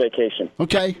Lampoon's Vacation.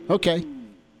 Okay.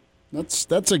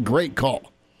 That's a great call.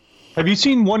 Have you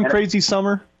seen One Crazy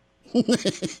Summer?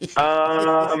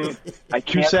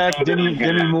 Cusack,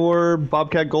 Demi Moore,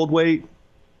 Bobcat Goldthwait.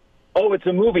 Oh, it's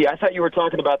a movie. I thought you were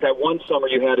talking about that one summer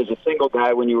you had as a single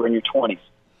guy when you were in your 20s.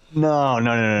 No.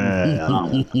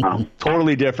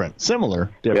 Totally different.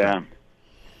 Similar, different. Yeah.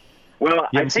 Well,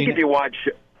 I think if you watch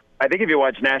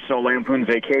National Lampoon's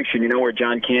Vacation, you know where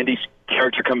John Candy's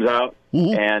character comes out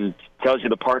and tells you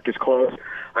the park is closed.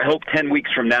 I hope 10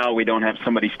 weeks from now we don't have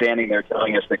somebody standing there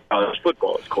telling us that college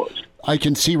football is closed. I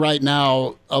can see right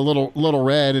now a little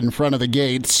red in front of the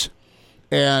gates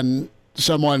and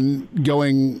someone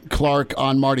going Clark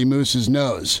on Marty Moose's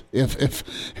nose.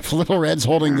 If Little Red's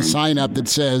holding the sign up that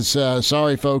says,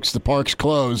 sorry, folks, the park's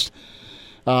closed,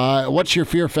 what's your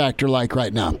fear factor like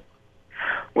right now?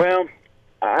 Well,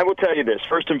 I will tell you this.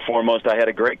 First and foremost, I had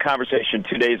a great conversation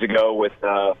 2 days ago with,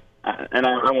 and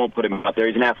I won't put him out there.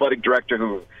 He's an athletic director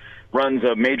who runs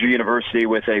a major university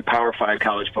with a Power 5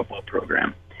 college football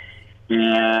program.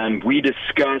 And we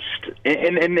discussed,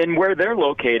 and where they're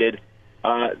located,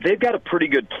 they've got a pretty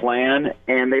good plan,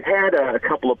 and they've had a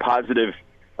couple of positive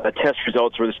test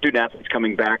results where the student-athletes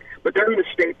coming back, but they're in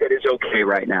a state that is okay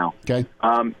right now. Okay.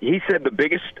 He said the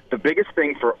biggest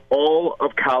thing for all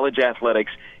of college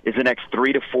athletics is the next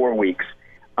 3 to 4 weeks,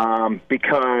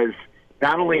 because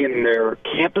not only in their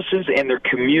campuses and their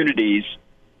communities,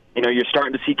 you know, you're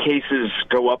starting to see cases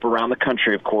go up around the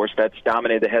country, of course. That's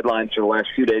dominated the headlines for the last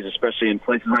few days, especially in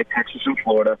places like Texas and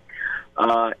Florida.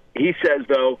 He says,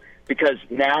 though, because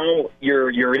now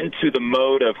you're into the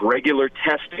mode of regular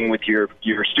testing with your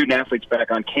student-athletes back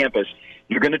on campus,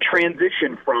 you're going to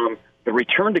transition from the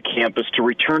return to campus to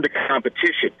return to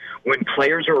competition when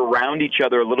players are around each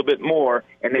other a little bit more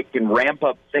and they can ramp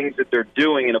up things that they're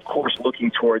doing and, of course,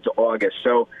 looking towards August.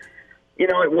 So, you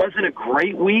know, it wasn't a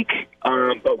great week,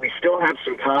 but we still have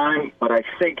some time. But I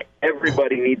think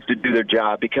everybody needs to do their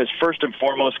job because, first and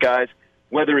foremost, guys,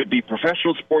 whether it be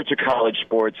professional sports or college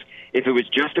sports, if it was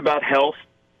just about health,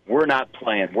 we're not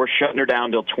playing. We're shutting her down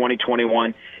until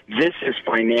 2021. This is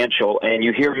financial, and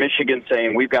you hear Michigan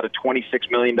saying we've got a $26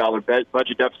 million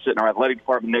budget deficit in our athletic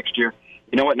department next year.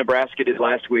 You know what Nebraska did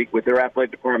last week with their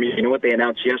athletic department? You know what they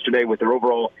announced yesterday with their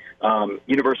overall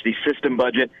university system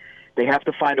budget? They have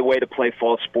to find a way to play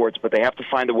fall sports, but they have to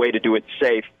find a way to do it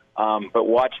safe. But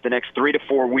watch the next 3 to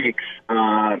 4 weeks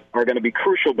are going to be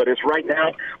crucial. But it's right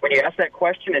now, when you ask that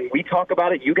question and we talk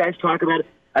about it, you guys talk about it,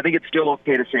 I think it's still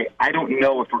okay to say, I don't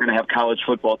know if we're going to have college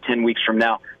football 10 weeks from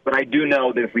now. But I do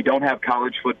know that if we don't have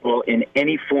college football in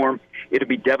any form, it'll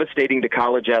be devastating to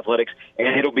college athletics,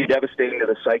 and it'll be devastating to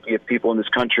the psyche of people in this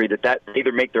country that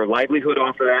either make their livelihood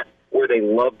off of that or they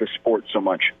love the sport so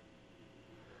much.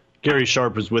 Gary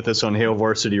Sharp is with us on Hail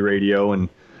Varsity Radio, and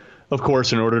of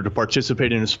course, in order to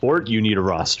participate in a sport, you need a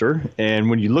roster. And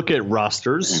when you look at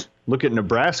rosters, look at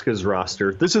Nebraska's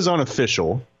roster. This is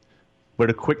unofficial, but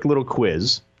a quick little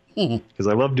quiz, because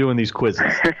I love doing these quizzes.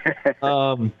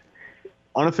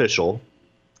 Unofficial.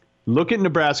 Look at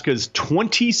Nebraska's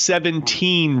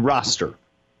 2017 roster.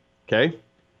 Okay?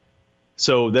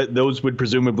 So those would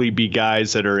presumably be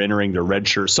guys that are entering their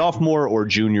redshirt sophomore or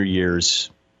junior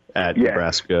years at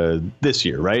Nebraska this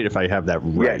year, right? If I have that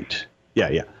right.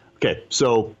 Yeah. Okay,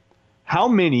 so how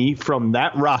many from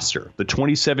that roster, the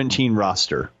 2017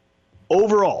 roster,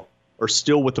 overall are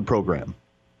still with the program?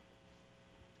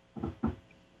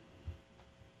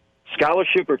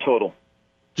 Scholarship or total?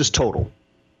 Just total.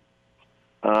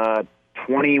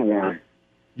 21.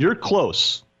 You're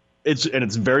close. It's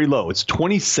very low. It's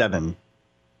 27.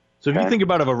 So if you think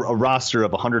about a roster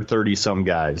of 130-some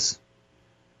guys,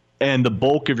 and the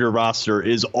bulk of your roster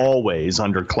is always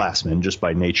underclassmen just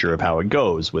by nature of how it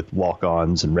goes with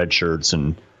walk-ons and red shirts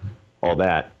and all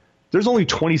that, there's only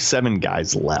 27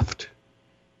 guys left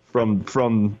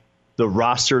from the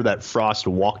roster that Frost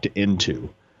walked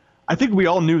into. I think we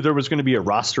all knew there was going to be a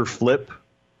roster flip.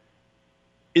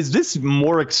 Is this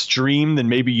more extreme than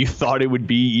maybe you thought it would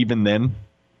be even then?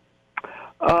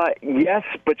 Yes,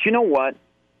 but you know what,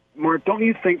 Mark, don't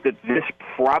you think that this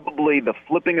probably, the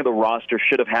flipping of the roster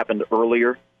should have happened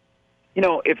earlier? You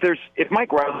know, if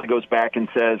Mike Riley goes back and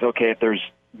says, okay, if there's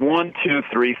 1, 2,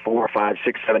 3, 4, 5,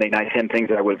 6, 7, 8, 9, 10 things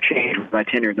that I would have changed with my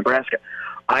tenure in Nebraska,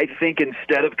 I think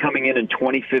instead of coming in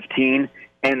 2015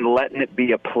 and letting it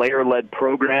be a player-led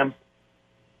program,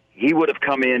 he would have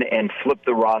come in and flipped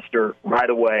the roster right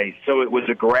away. So it was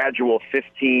a gradual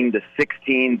 15 to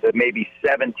 16 to maybe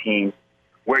 17,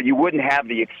 where you wouldn't have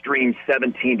the extreme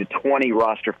 17 to 20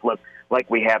 roster flip like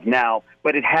we have now,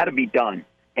 but it had to be done.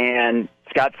 And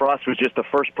Scott Frost was just the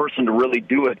first person to really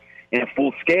do it in a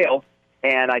full scale,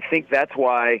 and I think that's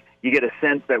why you get a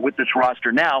sense that with this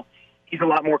roster now, he's a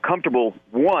lot more comfortable,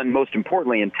 one, most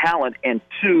importantly, in talent, and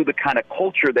two, the kind of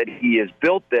culture that he has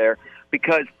built there,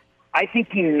 because I think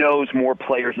he knows more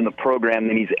players in the program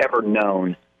than he's ever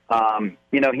known.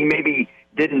 He maybe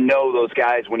didn't know those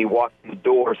guys when he walked in the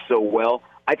door so well.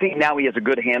 I think now he has a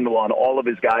good handle on all of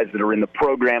his guys that are in the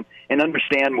program and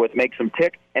understand what makes them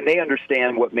tick, and they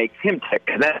understand what makes him tick,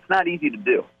 because that's not easy to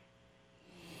do.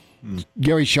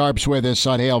 Gary Sharp's with us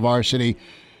on Hail Varsity.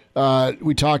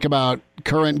 We talk about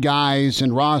current guys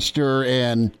and roster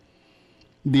and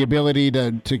the ability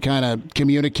to kind of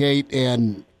communicate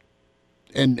and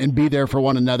be there for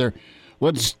one another.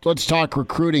 Let's talk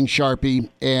recruiting, Sharpie.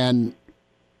 And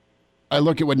I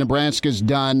look at what Nebraska's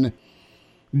done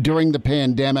during the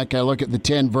pandemic. I look at the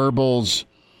 10 verbals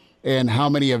and how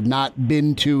many have not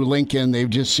been to Lincoln. They've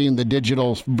just seen the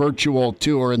digital virtual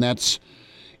tour, and that's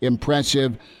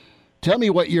impressive. Tell me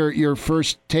what your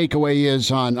first takeaway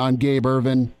is on Gabe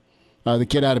Ervin, the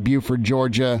kid out of Buford,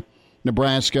 Georgia.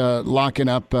 Nebraska locking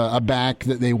up a back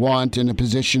that they want in a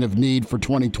position of need for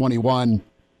 2021.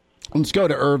 Let's go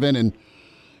to Ervin, and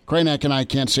Kranek and I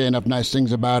can't say enough nice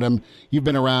things about him. You've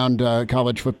been around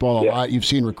college football a lot. You've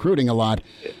seen recruiting a lot.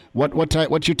 What's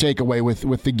your takeaway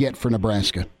with the get for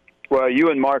Nebraska? Well, you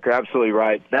and Mark are absolutely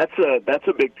right. That's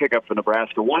a big pickup for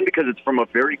Nebraska. One, because it's from a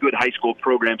very good high school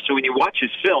program. So when you watch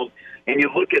his film and you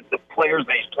look at the players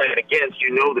that he's playing against,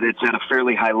 you know that it's at a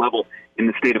fairly high level in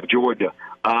the state of Georgia.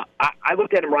 I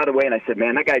looked at him right away and I said,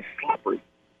 man, that guy's slippery.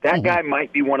 That guy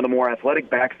might be one of the more athletic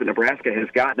backs that Nebraska has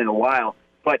gotten in a while,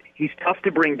 but he's tough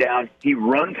to bring down. He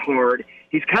runs hard.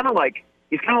 He's kind of like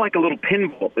a little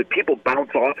pinball that people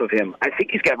bounce off of him. I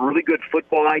think he's got really good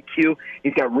football IQ.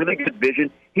 He's got really good vision.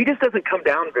 He just doesn't come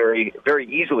down very, very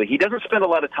easily. He doesn't spend a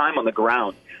lot of time on the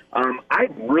ground. I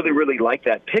really, really like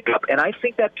that pickup, and I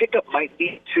think that pickup might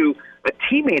lead to a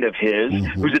teammate of his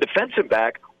who's a defensive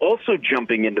back also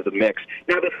jumping into the mix.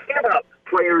 Now, the thing about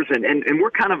players, and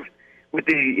we're kind of, with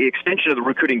the extension of the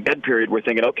recruiting dead period, we're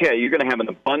thinking, okay, you're going to have an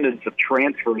abundance of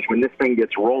transfers when this thing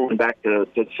gets rolling back to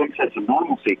some sense of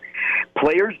normalcy.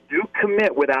 Players do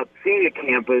commit without seeing a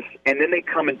campus, and then they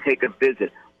come and take a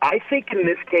visit. I think in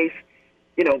this case,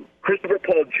 Christopher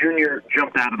Paul Jr.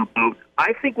 jumped out of the boat.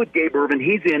 I think with Gabe Ervin,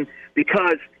 he's in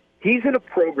because he's in a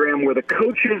program where the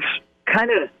coaches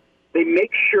they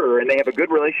make sure, and they have a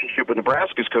good relationship with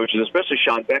Nebraska's coaches, especially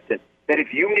Sean Beckton, that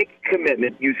if you make a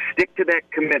commitment, you stick to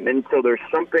that commitment until there's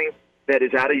something that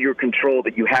is out of your control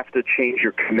that you have to change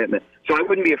your commitment. So I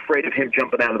wouldn't be afraid of him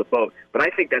jumping out of the boat. But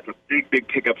I think that's a big, big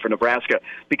pickup for Nebraska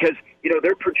because,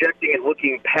 they're projecting and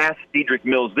looking past Dedrick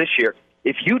Mills this year.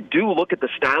 If you do look at the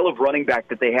style of running back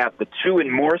that they have, the two in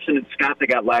Morrison and Scott they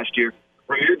got last year,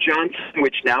 Ramir Johnson,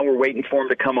 which now we're waiting for him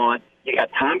to come on, you got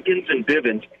Tompkins and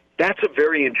Bivens. That's a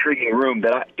very intriguing room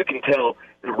that you can tell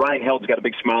that Ryan Held's got a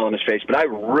big smile on his face. But I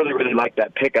really, really like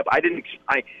that pickup. I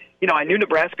knew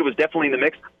Nebraska was definitely in the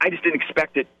mix. I just didn't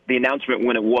expect the announcement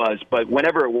when it was. But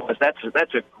whenever it was, that's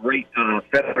a great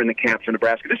feather in the cap for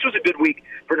Nebraska. This was a good week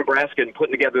for Nebraska in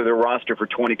putting together their roster for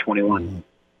 2021.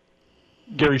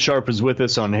 Gary Sharp is with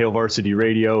us on Hail Varsity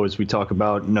Radio as we talk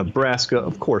about Nebraska,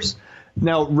 of course.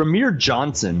 Now, Ramir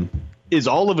Johnson is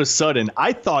all of a sudden,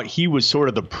 I thought he was sort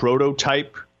of the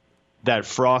prototype that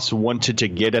Frost wanted to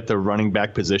get at the running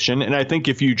back position. And I think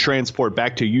if you transport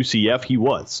back to UCF, he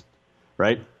was,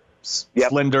 right? Yep.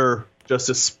 Slender, just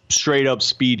a straight-up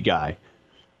speed guy.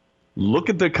 Look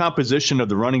at the composition of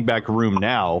the running back room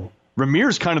now.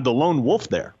 Ramir's kind of the lone wolf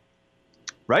there,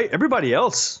 right? Everybody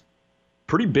else,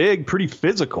 pretty big, pretty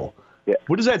physical. Yeah.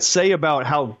 What does that say about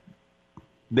how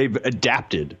they've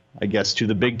adapted, I guess, to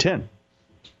the Big Ten?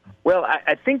 Well,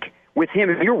 I think with him,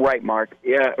 you're right, Mark.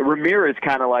 Ramir is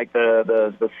kind of like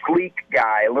the sleek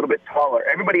guy, a little bit taller.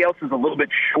 Everybody else is a little bit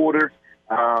shorter,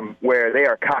 where they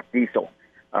are cock diesel.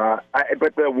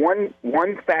 But the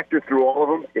one factor through all of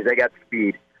them is they got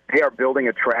speed. They are building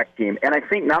a track team. And I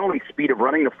think not only speed of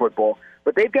running the football,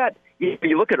 but they've got, if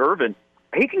you look at Irvin,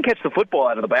 he can catch the football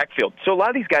out of the backfield. So a lot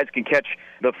of these guys can catch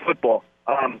the football.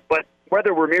 But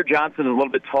whether Ramir Johnson is a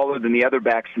little bit taller than the other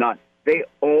backs, not, they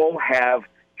all have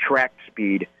track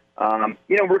speed.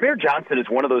 Ramir Johnson is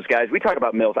one of those guys. We talk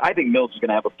about Mills. I think Mills is going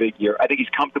to have a big year. I think he's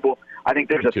comfortable. I think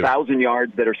there's 1,000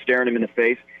 yards that are staring him in the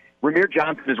face. Ramir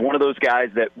Johnson is one of those guys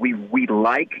that we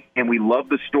like, and we love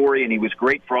the story, and he was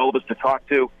great for all of us to talk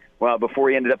to before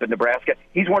he ended up in Nebraska.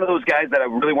 He's one of those guys that I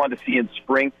really wanted to see in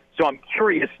spring. So I'm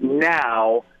curious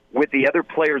now with the other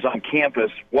players on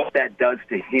campus what that does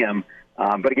to him.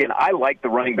 But again, I like the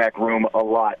running back room a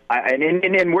lot.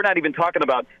 And we're not even talking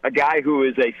about a guy who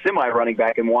is a semi-running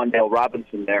back in Wan'Dale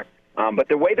Robinson there. But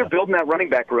the way they're building that running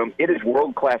back room, it is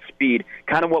world-class speed,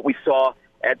 kind of what we saw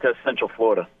at Central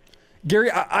Florida.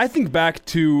 Gary, I think back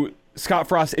to Scott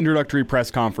Frost's introductory press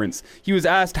conference. He was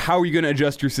asked, how are you going to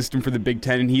adjust your system for the Big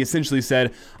Ten? And he essentially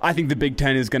said, I think the Big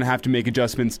Ten is going to have to make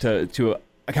adjustments to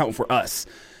account for us.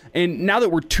 And now that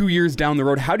we're 2 years down the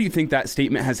road, how do you think that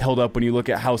statement has held up when you look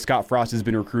at how Scott Frost has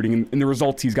been recruiting and the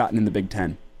results he's gotten in the Big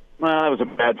Ten? Well, that was a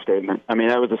bad statement. I mean,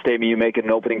 that was a statement you make in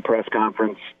an opening press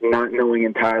conference, not knowing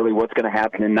entirely what's going to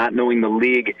happen and not knowing the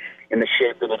league and the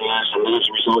shape that it is. And as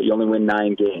a result, you only win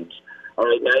 9 games. All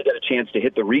right, now you got a chance to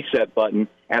hit the reset button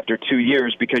after 2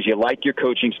 years because you like your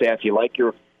coaching staff, you like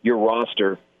your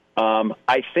roster.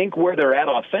 I think where they're at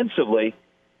offensively,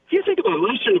 if you think about it,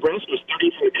 last year Nebraska was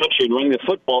 30th in the country in running the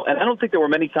football, and I don't think there were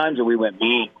many times that we went,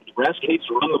 man, Nebraska needs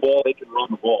to run the ball, they can run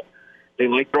the ball. They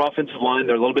like their offensive line,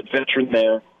 they're a little bit veteran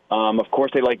there. Of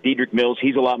course, they like Dedrick Mills.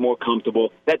 He's a lot more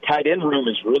comfortable. That tight end room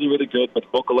is really, really good, but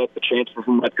Vokalek, the transfer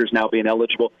from Rutgers, now being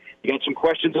eligible. You got some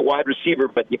questions at wide receiver,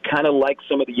 but you kind of like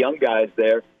some of the young guys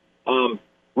there.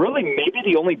 Really, maybe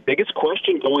the only biggest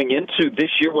question going into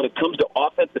this year when it comes to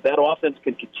offense, if that offense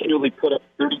can continually put up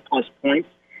 30-plus points,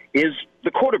 is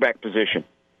the quarterback position.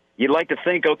 You'd like to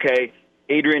think, okay,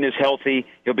 Adrian is healthy.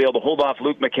 He'll be able to hold off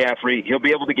Luke McCaffrey. He'll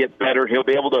be able to get better. He'll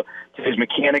be able to his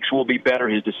mechanics will be better.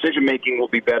 His decision-making will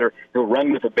be better. He'll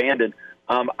run with abandon.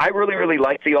 I really, really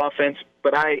like the offense,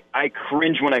 but I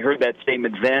cringe when I heard that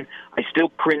statement then. I still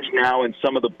cringe now in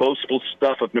some of the boastful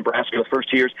stuff of Nebraska the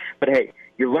first 2 years. But, hey,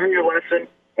 you learn your lesson,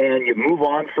 and you move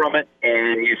on from it,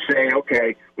 and you say,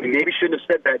 okay, we maybe shouldn't have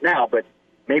said that now, but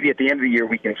maybe at the end of the year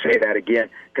we can say that again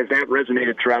because that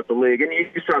resonated throughout the league. And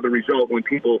you saw the result when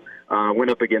people went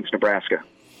up against Nebraska.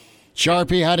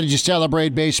 Sharpie, how did you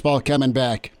celebrate baseball coming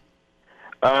back?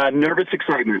 Nervous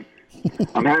excitement.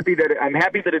 I'm happy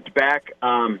that it's back.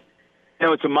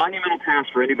 It's a monumental task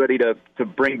for anybody to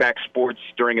bring back sports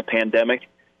during a pandemic.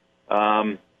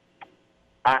 I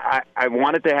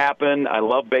want it to happen. I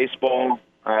love baseball.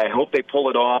 I hope they pull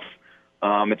it off.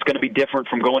 It's going to be different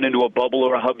from going into a bubble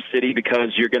or a hub city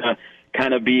because you're going to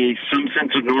kind of be some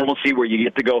sense of normalcy where you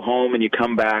get to go home and you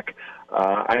come back.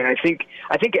 I think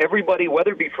everybody,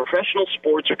 whether it be professional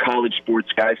sports or college sports,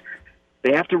 guys,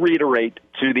 they have to reiterate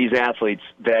to these athletes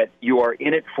that you are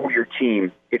in it for your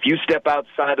team. If you step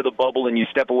outside of the bubble and you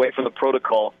step away from the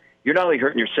protocol, you're not only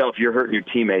hurting yourself, you're hurting your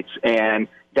teammates. And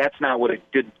that's not what a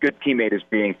good teammate is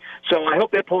being. So I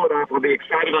hope they pull it off. I'll be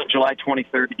excited on July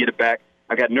 23rd to get it back.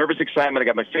 I got nervous excitement. I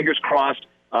got my fingers crossed.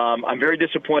 I'm very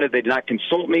disappointed they did not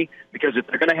consult me because if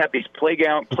they're going to have these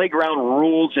playground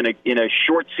rules in a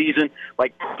short season,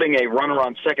 like putting a runner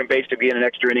on second base to be in an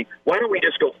extra inning, why don't we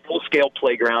just go full-scale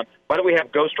playground? Why don't we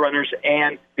have ghost runners?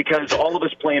 And because all of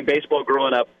us playing baseball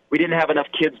growing up, we didn't have enough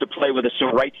kids to play with us,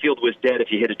 so right field was dead if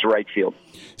you hit it to right field.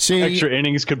 See, extra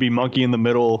innings could be monkey in the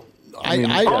middle.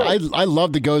 I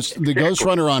love the ghost. The ghost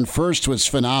runner on first was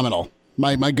phenomenal.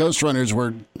 My ghost runners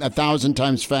were 1,000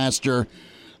 times faster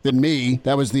than me.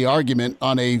 That was the argument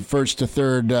on a first to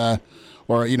third,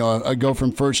 or a go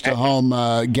from first to home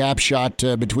gap shot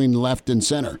between left and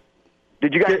center.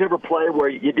 Did you guys ever play where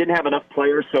you didn't have enough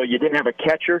players, so you didn't have a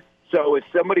catcher? So if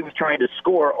somebody was trying to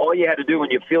score, all you had to do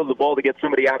when you field the ball to get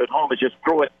somebody out at home is just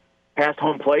throw it past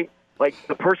home plate. Like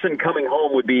the person coming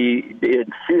home would be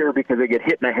in fear because they get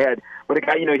hit in the head. But a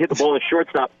guy, hit the ball to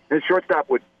shortstop, and the shortstop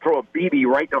would throw a BB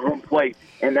right to home plate,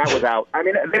 and that was out. I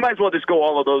mean, they might as well just go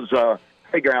all of those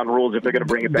playground rules if they're going to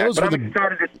bring it back. But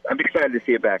I'm excited to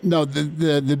see it back. No,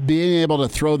 the being able to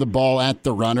throw the ball at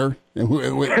the runner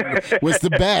was the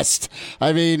best.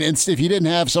 I mean, if you didn't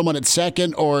have someone at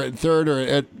second or at third or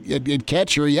at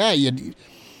catcher,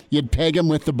 you'd peg him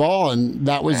with the ball, and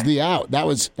that was the out. That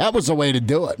was the way to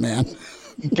do it, man.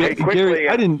 Hey,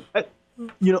 Gary,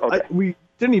 we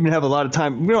didn't even have a lot of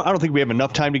time. I don't think we have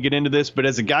enough time to get into this, but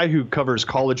as a guy who covers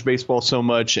college baseball so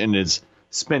much and has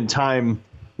spent time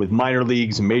with minor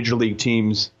leagues and major league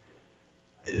teams,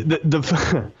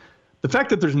 the fact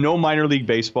that there's no minor league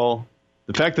baseball,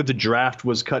 the fact that the draft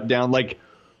was cut down, like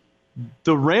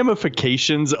the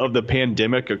ramifications of the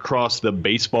pandemic across the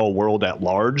baseball world at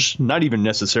large, not even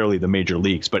necessarily the major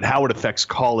leagues, but how it affects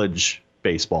college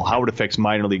baseball, how it affects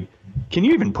minor league. Can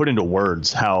you even put into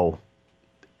words how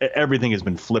everything has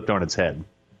been flipped on its head?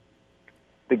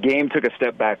 The game took a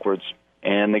step backwards,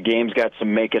 and the game's got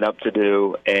some making up to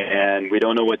do, and we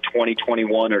don't know what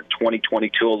 2021 or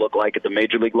 2022 will look like at the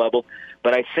major league level.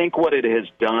 But I think what it has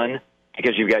done,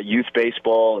 because you've got youth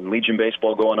baseball and Legion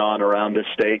baseball going on around this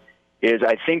state, is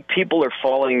I think people are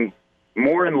falling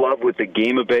more in love with the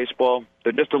game of baseball.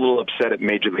 They're just a little upset at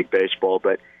Major League Baseball,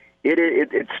 but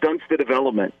it stunts the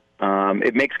development.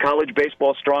 It makes college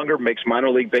baseball stronger, makes minor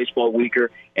league baseball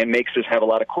weaker, and makes us have a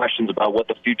lot of questions about what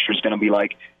the future is going to be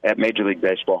like at Major League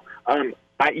Baseball.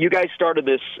 You guys started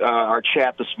this our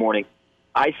chat this morning.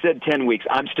 I said 10 weeks.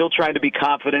 I'm still trying to be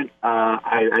confident.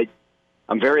 I'm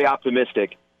very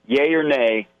optimistic. Yay or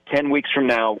nay, 10 weeks from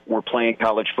now, we're playing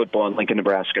college football in Lincoln,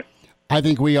 Nebraska. I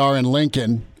think we are in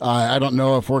Lincoln. I don't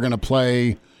know if we're going to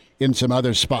play in some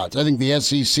other spots. I think the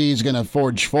SEC is going to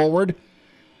forge forward.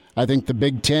 I think the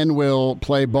Big Ten will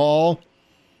play ball,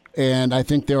 and I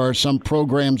think there are some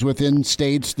programs within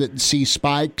states that see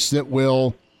spikes that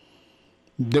will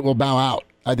bow out.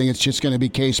 I think it's just going to be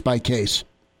case by case.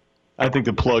 I think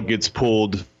the plug gets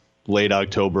pulled late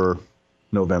October,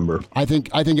 November. I think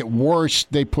at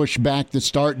worst they push back the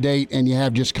start date and you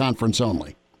have just conference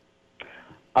only.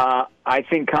 I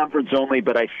think conference only,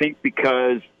 but I think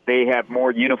because they have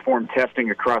more uniform testing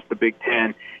across the Big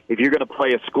Ten, if you're going to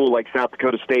play a school like South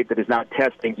Dakota State that is not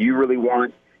testing, you really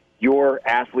want your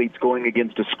athletes going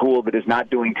against a school that is not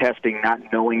doing testing, not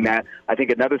knowing that. I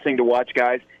think another thing to watch,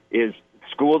 guys, is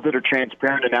schools that are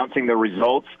transparent announcing their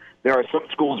results. There are some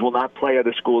schools will not play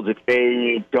other schools if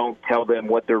they don't tell them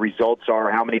what their results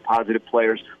are, how many positive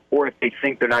players, or if they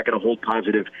think they're not going to hold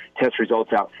positive test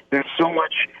results out. There's so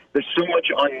much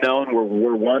unknown.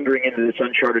 We're wandering into this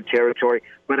uncharted territory,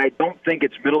 but I don't think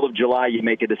it's middle of July you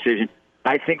make a decision.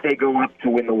 I think they go up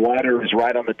to when the water is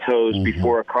right on the toes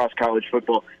before across college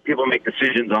football. People make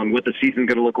decisions on what the season's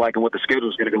going to look like and what the schedule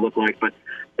is going to look like. But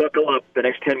buckle up. The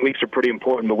next 10 weeks are pretty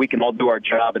important, but we can all do our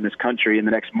job in this country in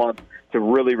the next month to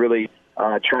really, really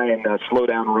try and slow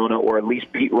down Rona, or at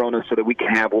least beat Rona, so that we can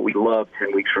have what we love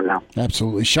 10 weeks from now.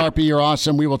 Absolutely. Sharpie, you're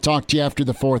awesome. We will talk to you after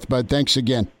the 4th, bud. Thanks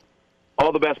again.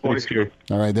 All the best, boys.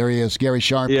 All right, there he is, Gary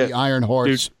Sharpie, Iron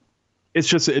Horse. Dude, it's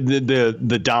just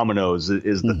the dominoes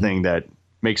is the thing that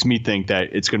makes me think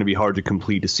that it's going to be hard to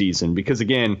complete a season. Because,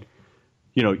 again,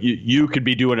 you could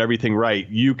be doing everything right.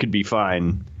 You could be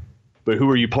fine. But who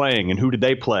are you playing, and who did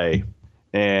they play?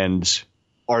 And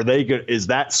is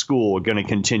that school going to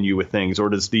continue with things, or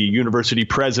does the university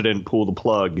president pull the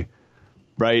plug?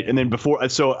 Right. And then I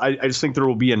just think there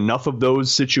will be enough of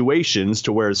those situations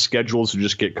to where schedules will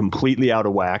just get completely out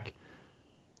of whack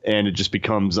and it just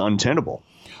becomes untenable.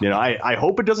 I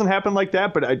hope it doesn't happen like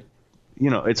that, but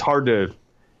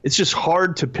it's just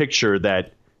hard to picture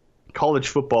that college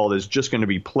football is just going to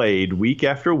be played week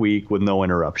after week with no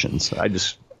interruptions.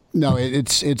 There's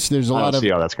a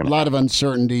lot of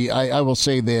uncertainty. I will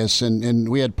say this, and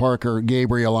we had Parker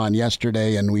Gabriel on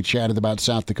yesterday, and we chatted about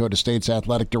South Dakota State's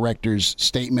athletic director's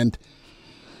statement.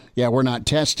 Yeah, we're not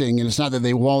testing, and it's not that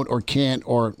they won't or can't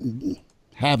or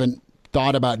haven't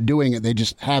thought about doing it. They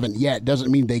just haven't yet.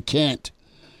 Doesn't mean they can't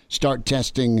start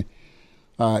testing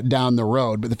down the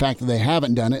road. But the fact that they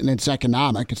haven't done it, and it's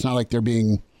economic, it's not like they're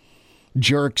being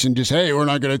jerks and just, hey, we're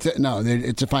not going to. No,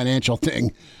 it's a financial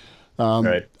thing.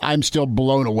 Right. I'm still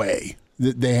blown away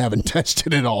that they haven't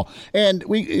tested it all. And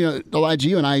Elijah,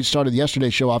 you and I started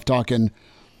yesterday's show off talking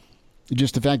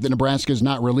just the fact that Nebraska is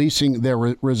not releasing their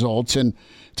results, and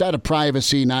it's out of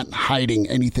privacy, not hiding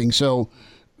anything. So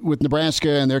with Nebraska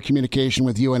and their communication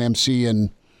with UNMC and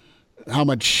how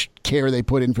much care they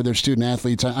put in for their student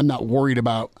athletes, I'm not worried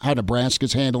about how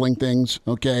Nebraska's handling things,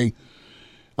 okay?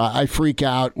 I freak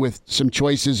out with some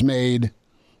choices made,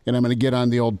 and I'm going to get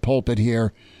on the old pulpit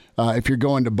here. If you're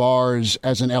going to bars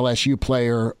as an LSU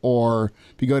player, or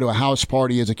if you go to a house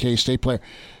party as a K-State player,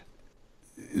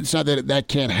 it's not that that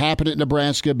can't happen at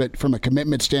Nebraska, but from a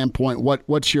commitment standpoint,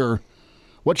 what's your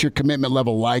commitment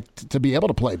level like to be able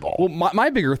to play ball? Well, my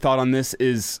bigger thought on this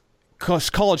is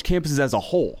college campuses as a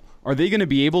whole. Are they going to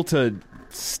be able to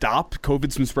stop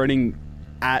COVID from spreading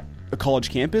at a college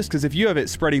campus? Because if you have it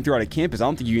spreading throughout a campus, I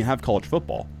don't think you can have college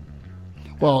football.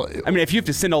 Well, I mean, if you have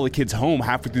to send all the kids home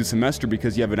halfway through the semester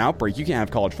because you have an outbreak, you can't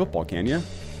have college football, can you?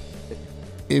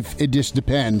 If it just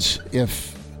depends.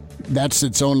 If that's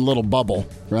its own little bubble,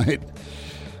 right?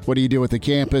 What do you do with the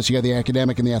campus? You got the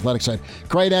academic and the athletic side.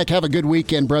 Kradak, have a good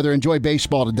weekend, brother. Enjoy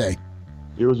baseball today.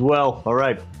 You as well. All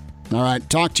right. All right.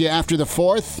 Talk to you after the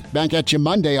 4th. Back at you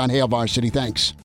Monday on Hail Varsity. Thanks.